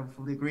it, and I don't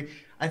fully agree.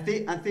 I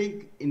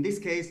think in this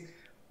case,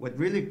 what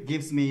really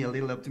gives me a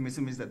little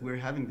optimism is that we're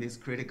having this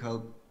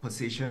critical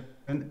position,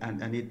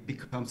 and it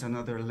becomes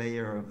another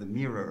layer of the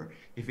mirror.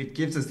 If it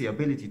gives us the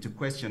ability to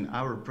question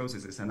our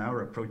processes and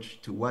our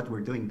approach to what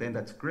we're doing, then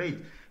that's great.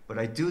 But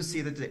I do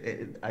see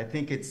that I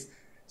think it's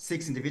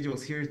 6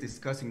 individuals here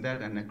discussing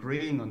that and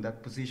agreeing on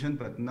that position,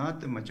 but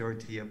not the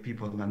majority of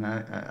people. And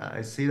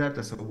I see that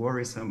as a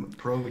worrisome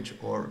approach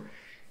or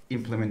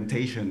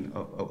implementation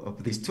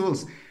of these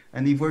tools.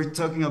 And if we're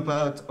talking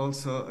about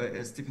also,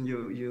 Stephen,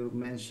 you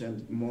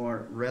mentioned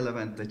more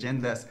relevant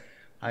agendas.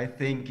 I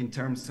think in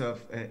terms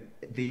of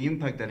the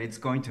impact that it's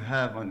going to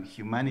have on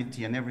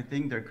humanity and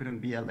everything, there couldn't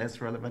be a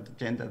less relevant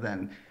agenda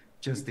than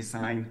just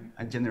design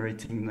and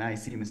generating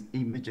nice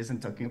images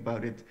and talking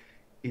about it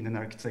in an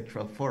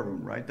architectural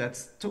forum, right?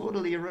 That's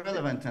totally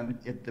irrelevant, and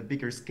at the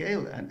bigger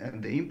scale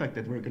and the impact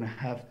that we're going to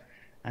have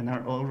and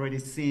are already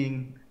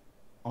seeing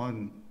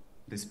on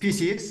the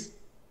species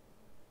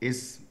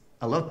is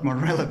a lot more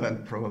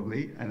relevant,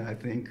 probably. And I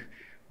think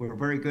we're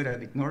very good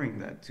at ignoring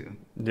that too.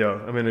 Yeah,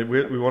 I mean,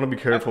 we want to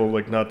be careful,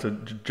 like, not to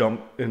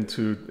jump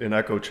into an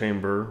echo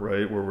chamber,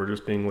 right, where we're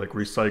just being like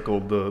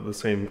recycled the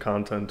same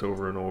content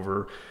over and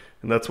over.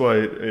 And that's why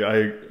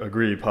I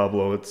agree,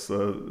 Pablo. It's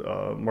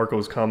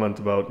Marco's comment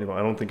about,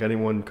 I don't think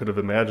anyone could have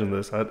imagined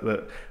this. I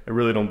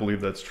really don't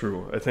believe that's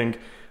true. I think,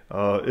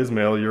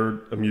 Ismail,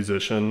 you're a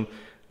musician.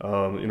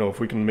 If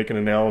we can make an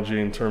analogy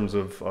in terms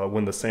of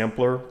when the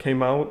sampler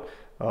came out,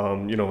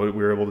 we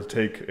were able to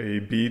take a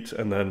beat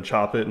and then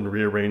chop it and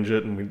rearrange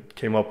it, and we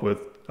came up with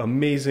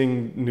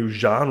amazing new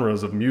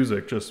genres of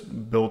music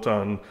just built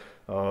on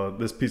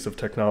this piece of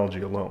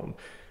technology alone.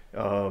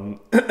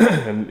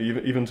 And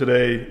even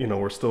today,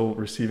 we're still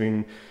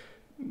receiving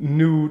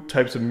new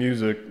types of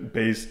music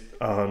based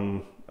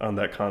on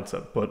that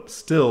concept. But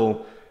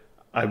still,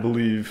 I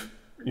believe,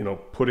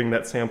 putting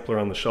that sampler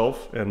on the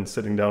shelf and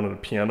sitting down at a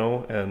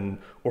piano and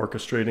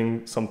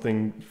orchestrating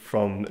something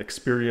from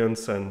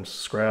experience and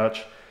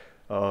scratch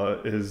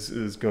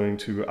is going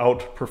to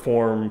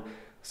outperform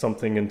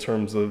something in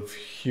terms of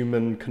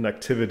human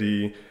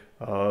connectivity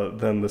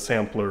than the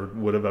sampler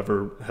would have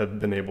ever had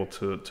been able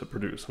to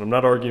produce. And I'm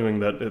not arguing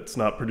that it's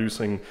not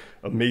producing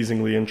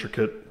amazingly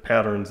intricate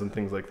patterns and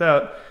things like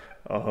that,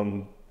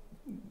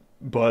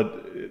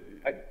 but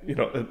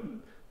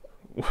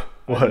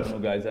what? I don't know,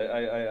 guys.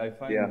 I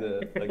find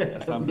like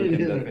a sampler can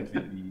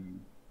definitely be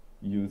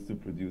used to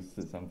produce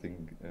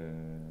something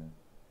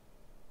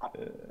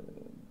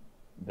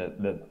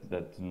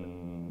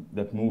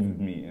that moved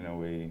me in a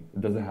way.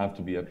 It doesn't have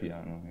to be a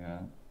piano. Yeah,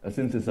 a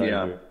synthesizer.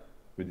 Yeah.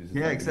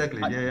 Yeah,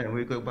 exactly.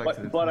 We go back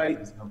to the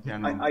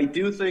piano. I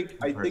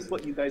think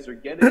what you guys are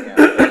getting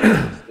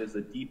at is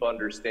a deep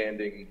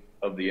understanding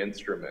of the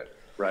instrument,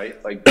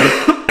 right? Like,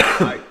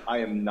 I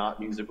am not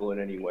musical in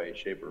any way,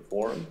 shape, or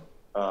form.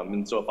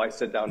 And so if I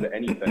sit down to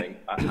anything,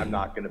 I'm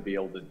not going to be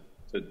able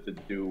to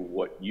do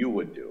what you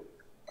would do.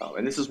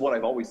 And this is what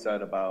I've always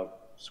said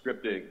about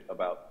scripting,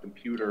 about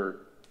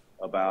computer,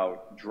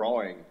 about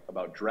drawing,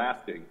 about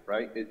drafting,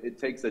 right? It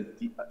takes a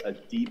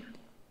deep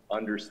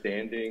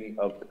understanding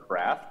of the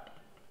craft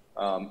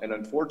And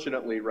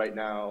unfortunately, right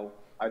now,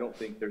 I don't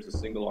think there's a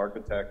single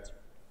architect,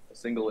 a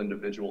single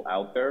individual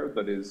out there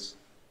that is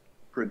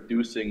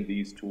producing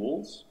these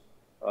tools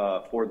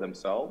for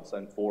themselves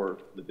and for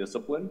the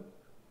discipline.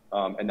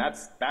 And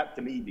that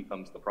to me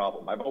becomes the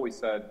problem. I've always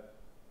said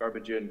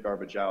garbage in,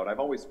 garbage out. I've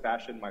always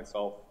fashioned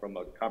myself from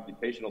a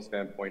computational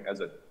standpoint as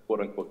a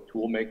quote unquote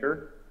tool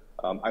maker.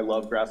 I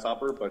love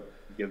Grasshopper, but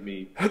give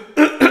me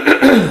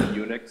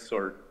Unix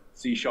or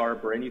C#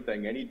 or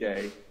anything any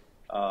day,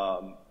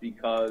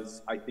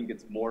 because I think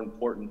it's more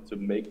important to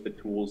make the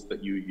tools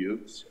that you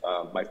use.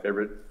 My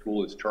favorite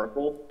tool is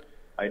charcoal.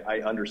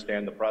 I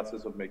understand the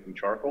process of making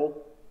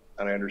charcoal,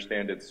 and I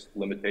understand its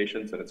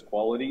limitations and its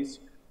qualities.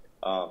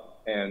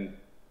 And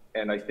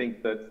I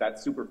think that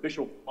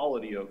superficial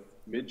quality of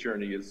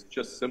Midjourney is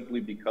just simply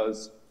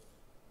because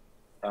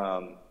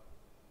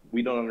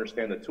we don't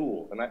understand the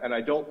tool. And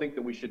I don't think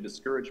that we should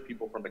discourage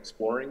people from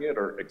exploring it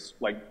or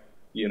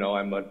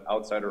I'm an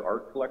outsider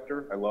art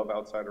collector. I love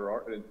outsider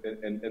art.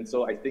 And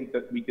so I think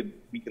that we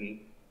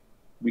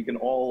can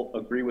all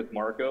agree with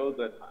Marco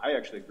that I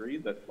actually agree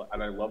that,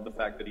 and I love the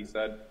fact that he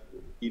said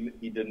he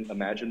didn't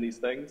imagine these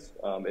things.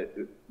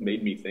 It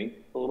made me think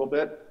a little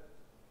bit,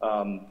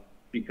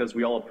 because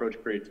we all approach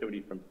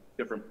creativity from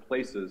different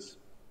places.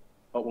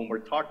 But when we're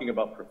talking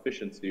about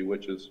proficiency,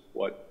 which is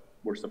what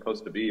we're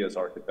supposed to be as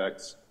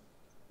architects,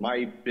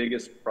 my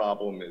biggest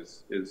problem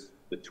is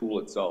the tool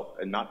itself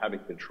and not having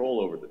control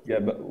over the tool. Yeah,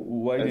 but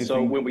why do you so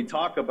think... when we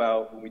talk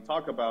about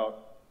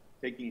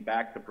taking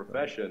back the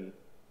profession,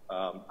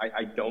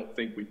 I don't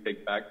think we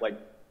take back like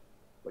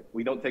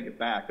we don't take it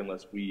back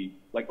unless we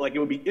like it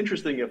would be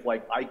interesting if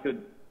I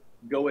could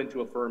go into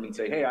a firm and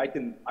say, hey, I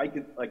can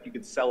you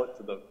could sell it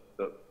to the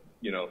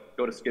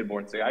go to Skidmore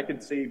and say, I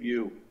can save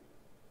you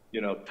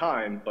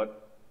time,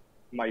 but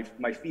my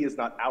fee is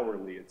not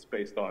hourly, it's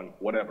based on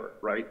whatever,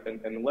 right?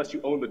 And unless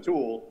you own the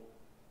tool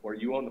or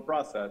you own the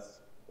process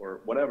or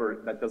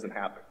whatever, that doesn't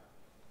happen.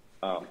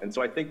 And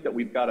so I think that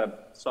we've got to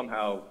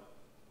somehow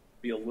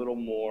be a little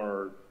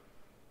more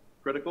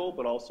critical,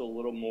 but also a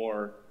little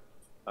more,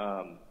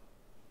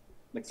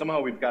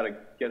 somehow we've got to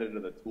get into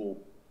the tool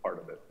part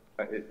of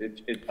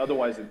it.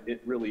 Otherwise,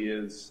 it really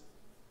is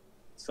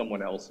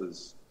someone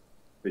else's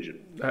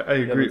vision. I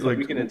agree. Yeah,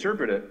 we can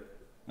interpret it.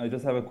 I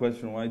just have a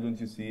question. Why don't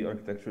you see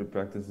architectural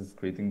practices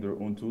creating their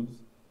own tools?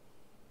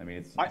 I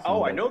mean,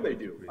 I know they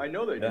do. I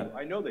know they Yeah. do.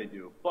 I know they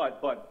do.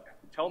 But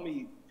tell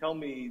me.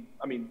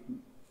 I mean,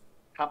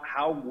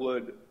 how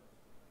would,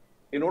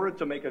 in order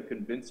to make a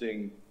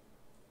convincing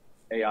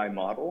AI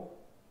model,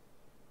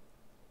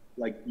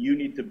 you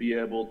need to be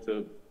able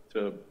to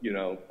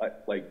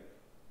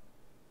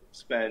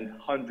spend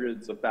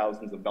hundreds of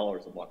thousands of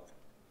dollars a month.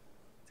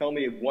 Tell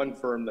me one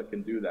firm that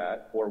can do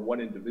that, or one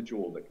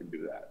individual that can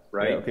do that,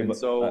 right? Yeah, okay, and but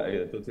so,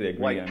 I totally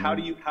agree. how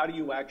do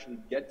you actually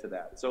get to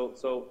that?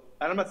 So,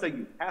 and I'm not saying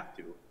you have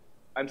to.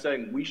 I'm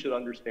saying we should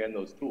understand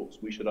those tools.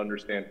 We should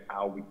understand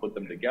how we put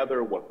them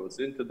together, what goes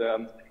into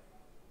them,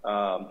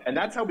 and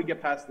that's how we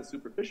get past the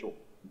superficial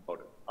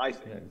component, I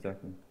think. Yeah,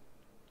 exactly.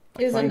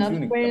 Is another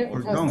Fine-tuning way,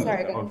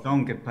 them. Or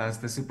don't get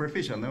past the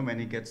superficial. No,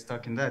 many get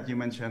stuck in that. You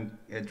mentioned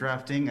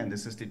drafting and the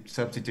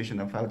substitution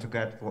of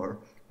AutoCAD for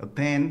a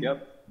pen.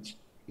 Yep.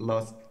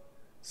 Lost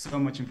so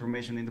much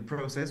information in the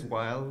process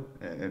while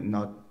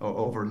not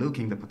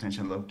overlooking the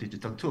potential of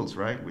digital tools,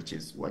 right? Which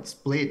is what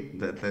split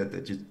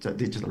the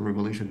digital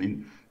revolution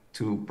in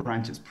two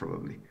branches,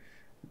 probably.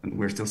 And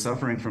we're still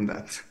suffering from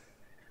that.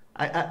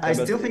 I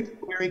still think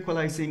we're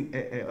equalizing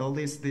all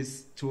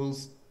these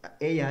tools,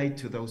 AI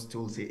to those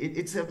tools.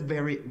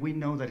 We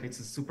know that it's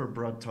a super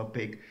broad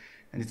topic,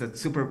 and it's a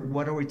super,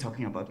 what are we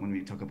talking about when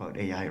we talk about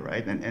AI,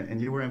 right? And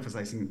you were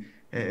emphasizing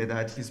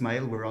that,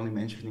 Ismail, we're only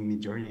mentioning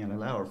Midjourney and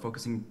Allow, or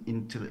focusing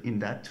in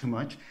that too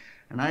much.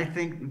 And I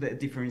think the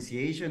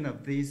differentiation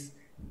of this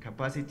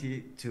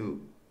capacity to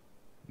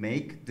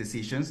make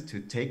decisions, to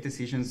take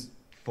decisions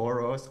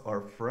for us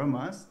or from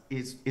us,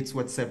 it's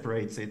what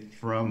separates it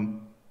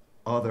from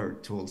other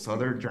tools,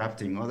 other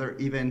drafting, other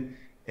even,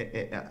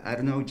 I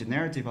don't know,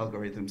 generative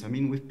algorithms. I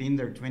mean, we've been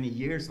there 20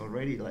 years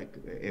already,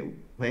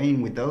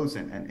 playing with those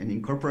and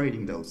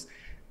incorporating those.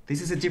 This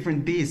is a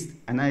different beast.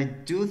 And I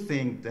do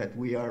think that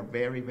we are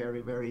very,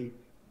 very, very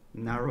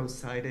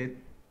narrow-sighted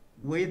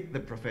with the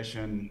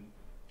profession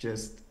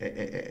just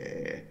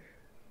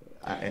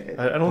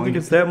I don't think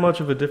it's that much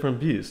of a different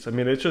beast. I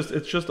mean, it's just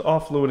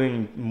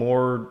offloading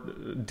more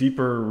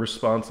deeper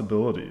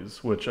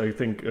responsibilities, which I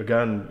think,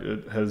 again,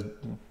 it has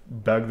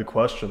begged the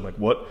question,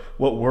 what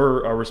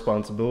were our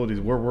responsibilities?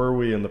 Where were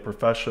we in the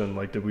profession?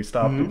 Did we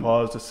stop and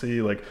pause to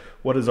see,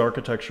 what has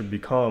architecture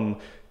become?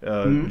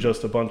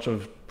 Just a bunch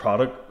of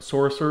product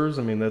sourcers?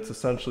 I mean, that's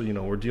essentially,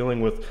 we're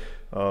dealing with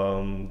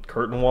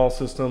curtain wall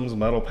systems,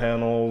 metal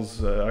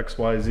panels,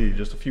 XYZ,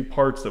 just a few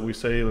parts that we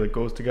say that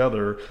goes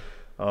together.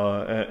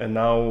 And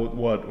now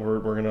what? We're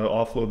going to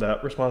offload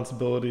that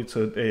responsibility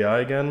to AI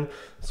again.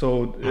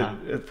 So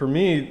for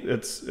me,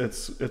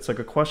 it's like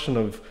a question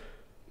of,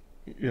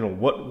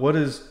 what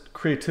is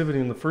creativity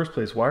in the first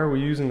place? Why are we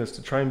using this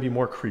to try and be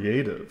more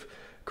creative?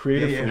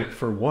 creative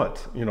for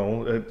what? You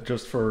know,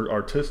 just for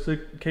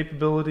artistic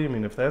capability? I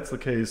mean, if that's the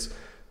case,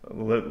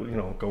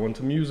 go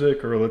into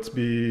music, or let's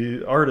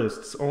be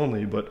artists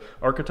only. But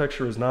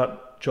architecture is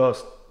not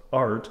just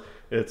art.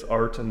 It's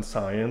art and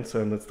science,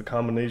 and it's the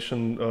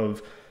combination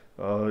of,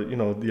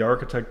 the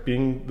architect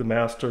being the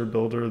master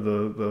builder,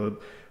 the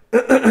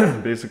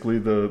basically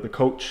the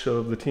coach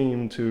of the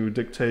team to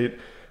dictate,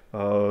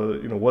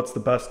 what's the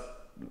best,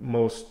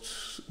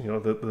 most,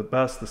 the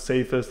best, the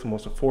safest, the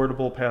most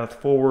affordable path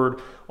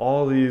forward.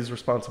 All these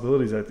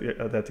responsibilities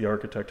that the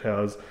architect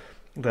has.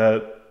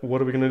 That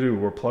what are we going to do?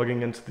 We're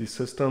plugging into these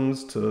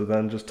systems to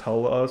then just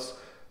tell us,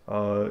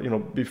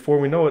 before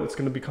we know it, it's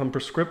going to become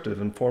prescriptive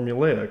and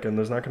formulaic, and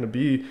there's not going to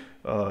be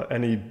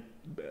any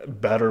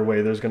better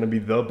way. There's going to be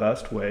the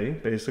best way,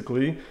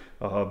 basically,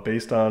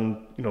 based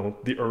on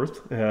the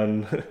Earth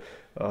and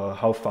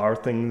how far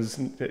things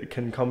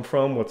can come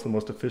from. What's the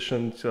most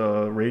efficient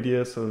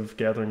radius of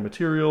gathering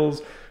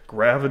materials?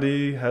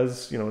 Gravity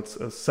has it's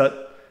a set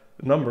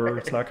number.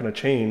 It's not going to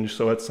change.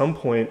 So at some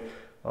point,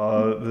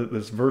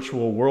 this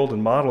virtual world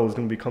and model is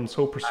going to become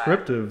so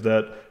prescriptive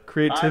that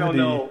creativity. I don't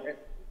know,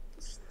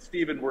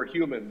 Stephen. We're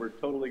human. We're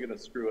totally going to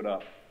screw it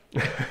up.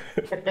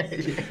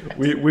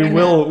 we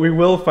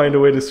will find a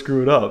way to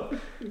screw it up.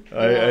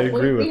 I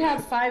agree with. We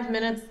have 5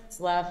 minutes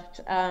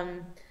left.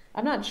 I'm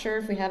not sure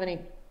if we have any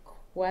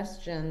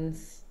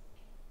questions.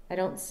 I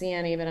don't see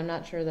any, but I'm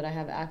not sure that I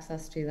have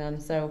access to them.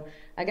 So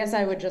I guess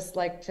I would just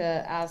like to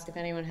ask if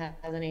anyone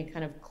has any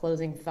kind of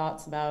closing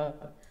thoughts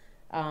about.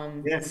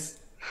 Yes.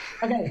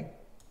 Okay.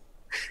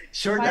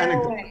 Short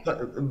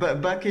anecdote.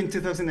 But back in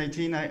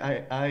 2018,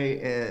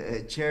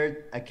 I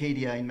chaired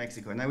Acadia in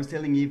Mexico, and I was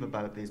telling Eve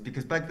about this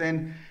because back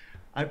then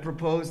I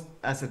proposed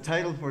as a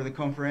title for the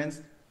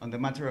conference on the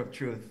matter of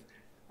truth,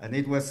 and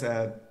it was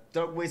a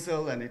dog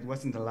whistle, and it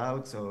wasn't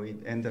allowed, so it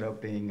ended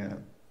up being a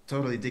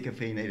totally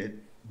decaffeinated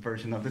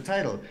version of the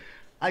title.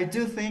 I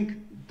do think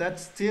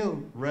that's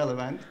still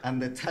relevant,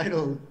 and the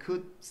title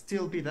could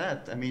still be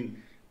that. I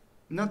mean,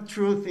 not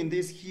truth in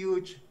this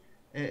huge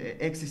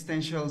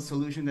existential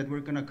solution that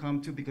we're going to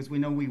come to because we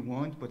know we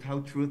won't, but how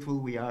truthful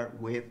we are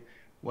with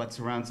what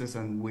surrounds us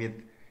and with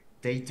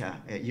data.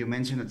 You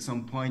mentioned at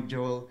some point,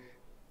 Joel,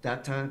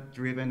 data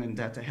driven and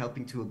data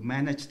helping to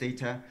manage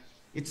data.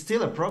 It's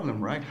still a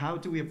problem, right? How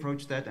do we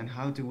approach that, and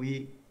how do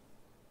we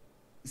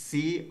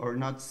see or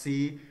not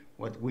see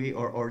what we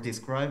or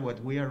describe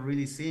what we are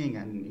really seeing?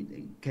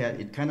 And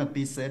it cannot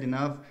be said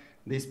enough.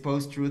 This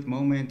post-truth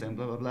moment and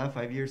blah, blah, blah.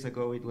 5 years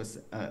ago, it was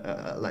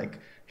like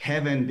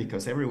heaven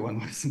because everyone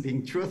was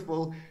being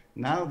truthful.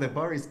 Now the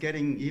bar is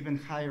getting even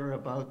higher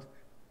about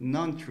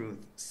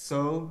non-truth.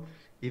 So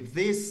if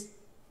this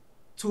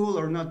tool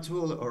or not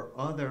tool or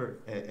other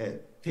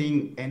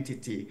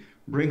entity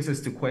brings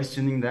us to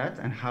questioning that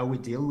and how we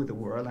deal with the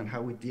world and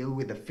how we deal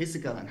with the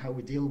physical and how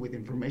we deal with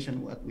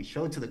information, what we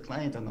show to the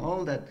client and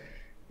all that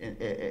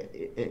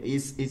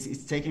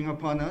is taking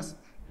upon us,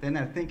 then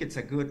I think it's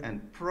a good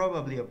and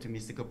probably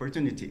optimistic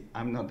opportunity.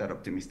 I'm not that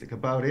optimistic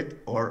about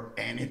it or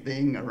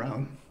anything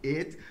around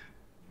it,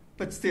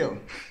 but still,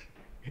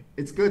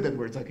 it's good that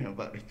we're talking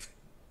about it.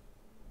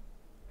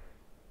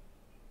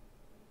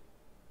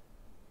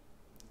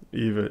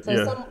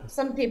 So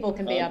some people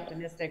can be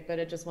optimistic, but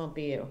it just won't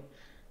be you.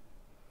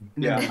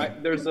 Yeah,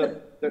 there's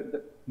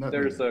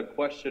a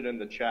question in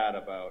the chat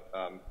about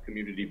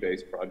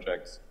community-based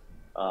projects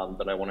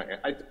that I want to.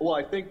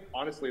 I think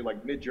honestly,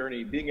 like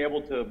Mid-Journey, being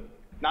able to.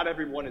 Not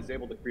everyone is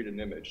able to create an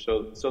image.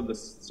 So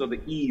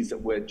the ease at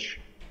which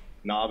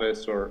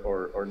novice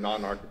or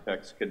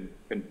non-architects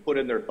can put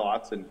in their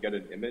thoughts and get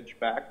an image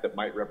back that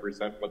might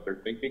represent what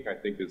they're thinking, I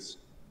think is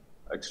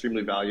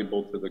extremely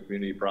valuable to the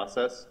community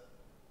process.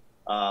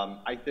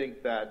 I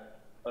think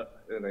that,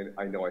 and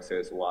I know I say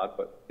this a lot,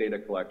 but data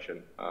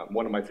collection.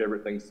 One of my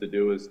favorite things to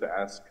do is to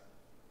ask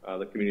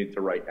the community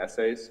to write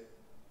essays.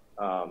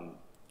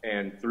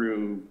 And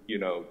through,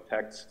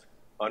 text,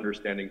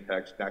 understanding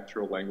text,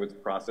 natural language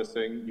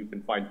processing, you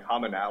can find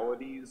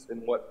commonalities in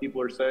what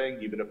people are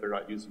saying, even if they're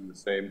not using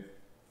the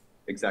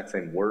exact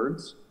same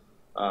words.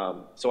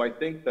 So I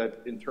think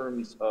that in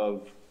terms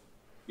of,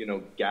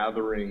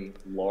 gathering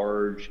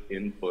large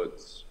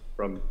inputs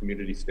from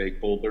community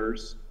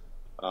stakeholders,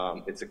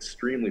 it's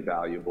extremely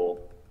valuable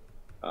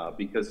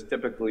because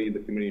typically the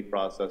community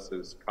process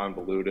is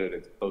convoluted,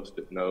 it's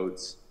Post-it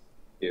notes,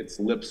 it's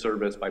lip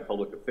service by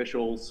public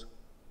officials.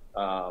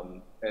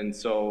 And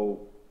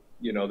so,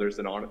 there's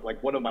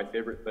one of my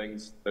favorite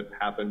things that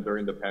happened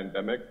during the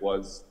pandemic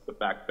was the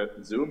fact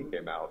that Zoom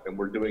came out and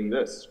we're doing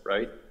this,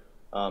 right?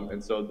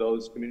 And so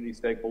those community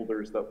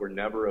stakeholders that were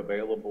never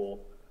available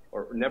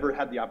or never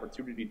had the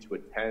opportunity to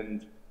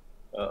attend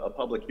a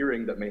public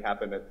hearing that may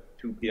happen at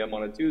 2 p.m.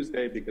 on a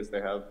Tuesday because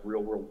they have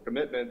real world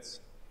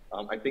commitments,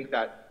 I think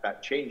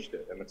that changed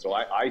it. And so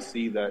I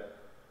see that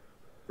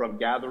from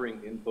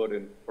gathering input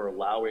and for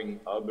allowing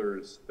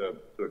others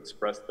to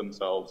express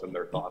themselves and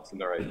their thoughts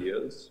and their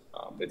ideas,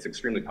 it's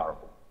extremely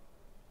powerful.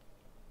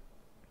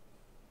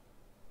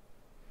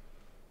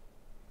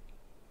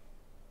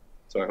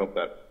 So I hope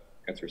that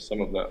answers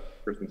some of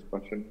that person's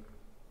question.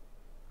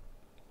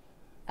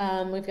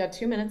 We've got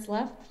 2 minutes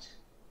left.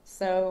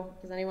 So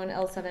does anyone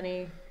else have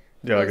any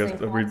Yeah, I guess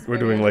we're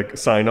doing like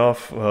sign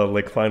off,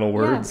 like final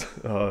words.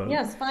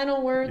 Yes,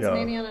 final words, yeah.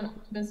 maybe on an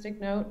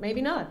optimistic note,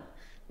 maybe not.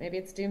 Maybe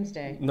it's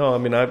doomsday. No, I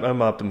mean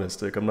I'm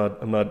optimistic. I'm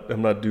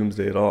not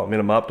doomsday at all. I mean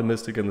I'm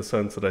optimistic in the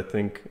sense that I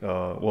think.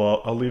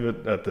 Well, I'll leave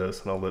it at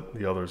this, and I'll let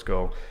the others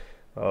go.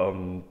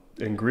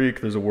 In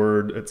Greek, there's a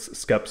word. It's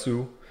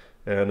skepsu,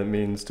 and it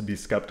means to be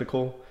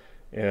skeptical.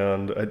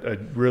 And I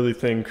really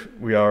think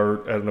we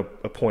are at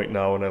a point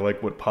now, and I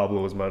like what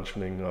Pablo was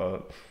mentioning.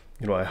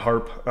 You know, I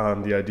harp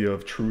on the idea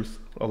of truth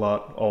a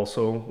lot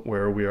also,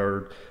 where we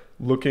are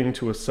looking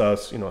to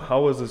assess, you know,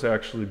 how is this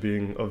actually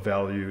being of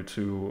value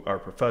to our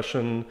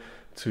profession,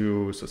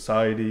 to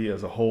society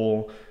as a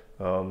whole?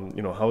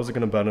 You know, how is it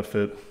going to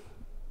benefit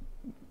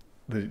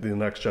the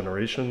next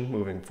generation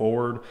moving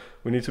forward?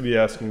 We need to be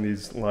asking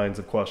these lines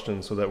of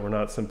questions so that we're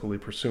not simply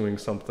pursuing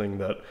something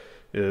that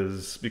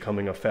is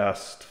becoming a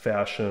fast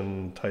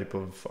fashion type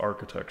of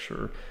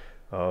architecture.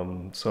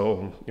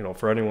 So, you know,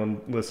 for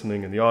anyone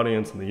listening in the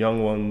audience and the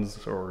young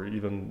ones, or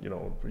even, you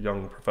know,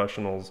 young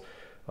professionals,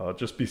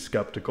 just be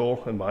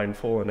skeptical and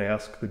mindful and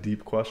ask the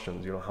deep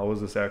questions. You know, how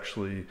is this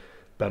actually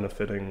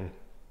benefiting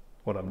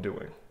what I'm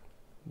doing?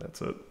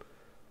 That's it.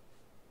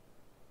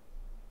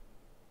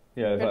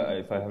 Yeah,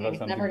 if I have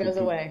something never goes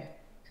away.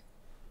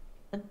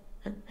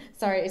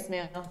 Sorry,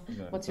 Ismail.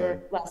 What's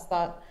your last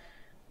thought?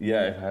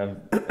 Yeah, if I have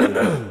a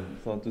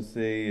last thought to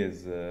say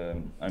is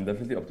I'm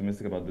definitely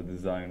optimistic about the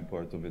design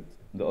part of it.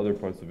 The other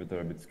parts of it are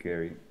a bit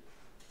scary.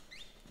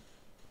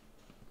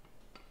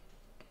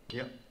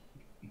 Yeah.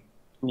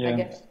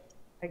 Yeah.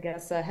 I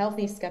guess a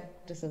healthy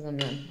skepticism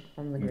then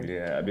from the group.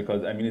 Yeah,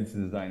 because I mean it's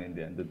design in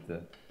the end.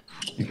 That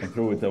you can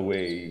throw it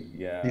away.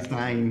 Yeah.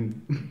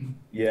 Design.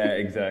 Yeah,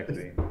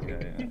 exactly.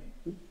 Yeah.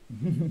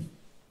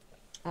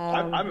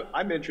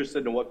 I'm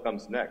interested in what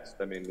comes next.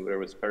 I mean, there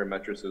was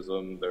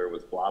parametricism, there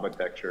was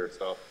blobitecture,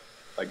 so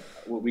like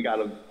we got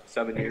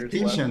 7 years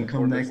Extinction left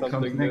come before next. there's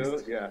something Comes new.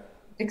 next. Yeah.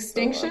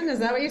 Extinction, is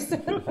that what you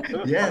said?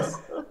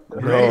 Yes.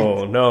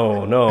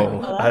 No.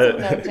 Well, that's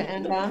a note to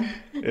end on.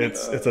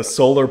 It's a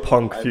solar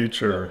punk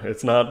future.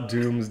 It's not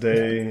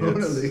doomsday.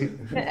 Totally.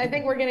 I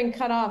think we're getting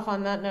cut off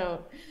on that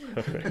note.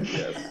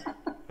 Yes.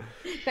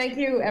 Thank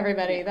you,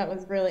 everybody. That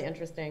was really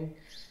interesting.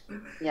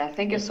 Yeah,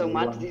 thank you so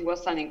much. This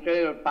was an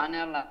incredible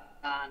panel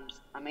and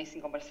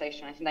amazing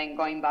conversation. I think I'm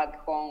going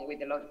back home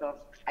with a lot of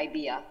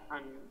ideas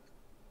and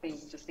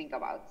things to think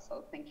about.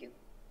 So thank you.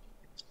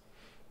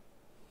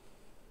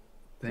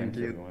 Thank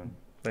you. Everyone.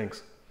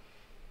 Thanks.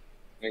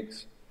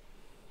 Thanks.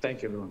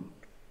 Thank you, everyone.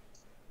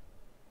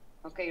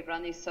 Okay,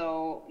 Randy,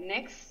 so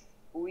next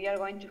we are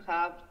going to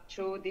have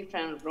 2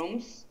 different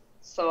rooms.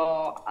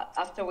 So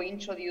after we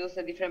introduce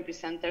the different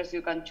presenters,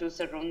 you can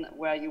choose a room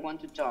where you want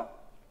to talk.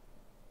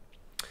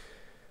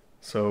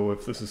 So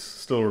if this is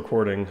still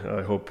recording,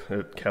 I hope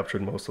it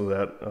captured most of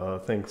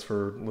that. Thanks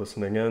for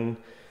listening in.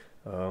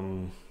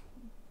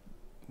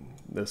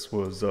 This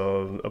was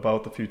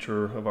about the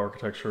future of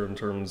architecture in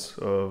terms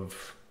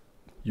of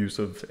use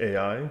of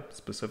AI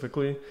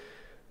specifically.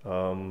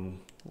 A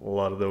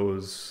lot of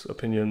those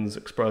opinions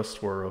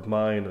expressed were of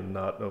mine and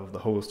not of the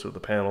host or the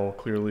panel,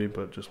 clearly,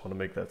 but just want to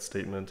make that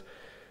statement.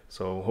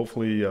 So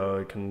hopefully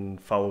I can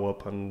follow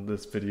up on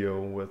this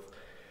video with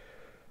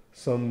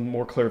some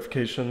more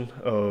clarification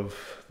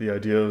of the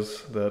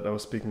ideas that I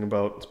was speaking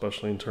about,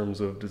 especially in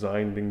terms of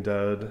design being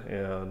dead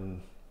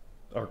and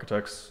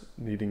architects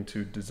needing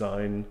to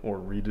design or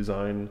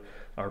redesign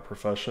our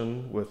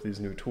profession with these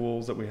new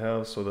tools that we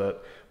have so that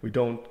we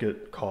don't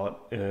get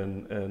caught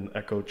in an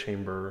echo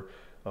chamber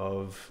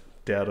of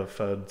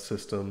data-fed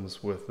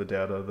systems with the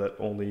data that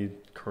only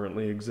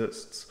currently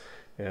exists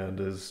and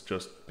is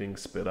just being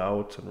spit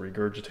out and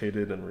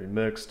regurgitated and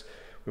remixed.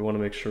 We want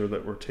to make sure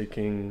that we're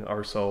taking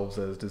ourselves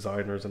as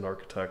designers and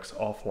architects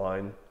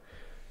offline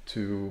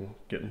to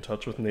get in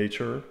touch with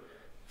nature,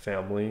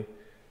 family,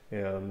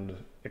 and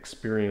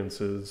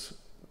experiences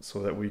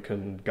so that we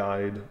can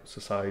guide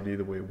society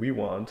the way we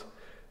want,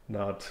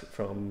 not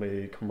from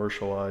a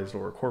commercialized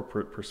or a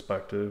corporate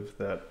perspective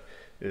that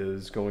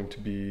is going to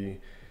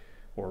be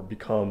or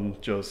become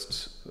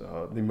just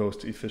the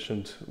most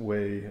efficient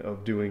way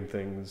of doing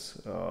things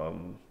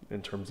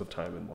in terms of time and money.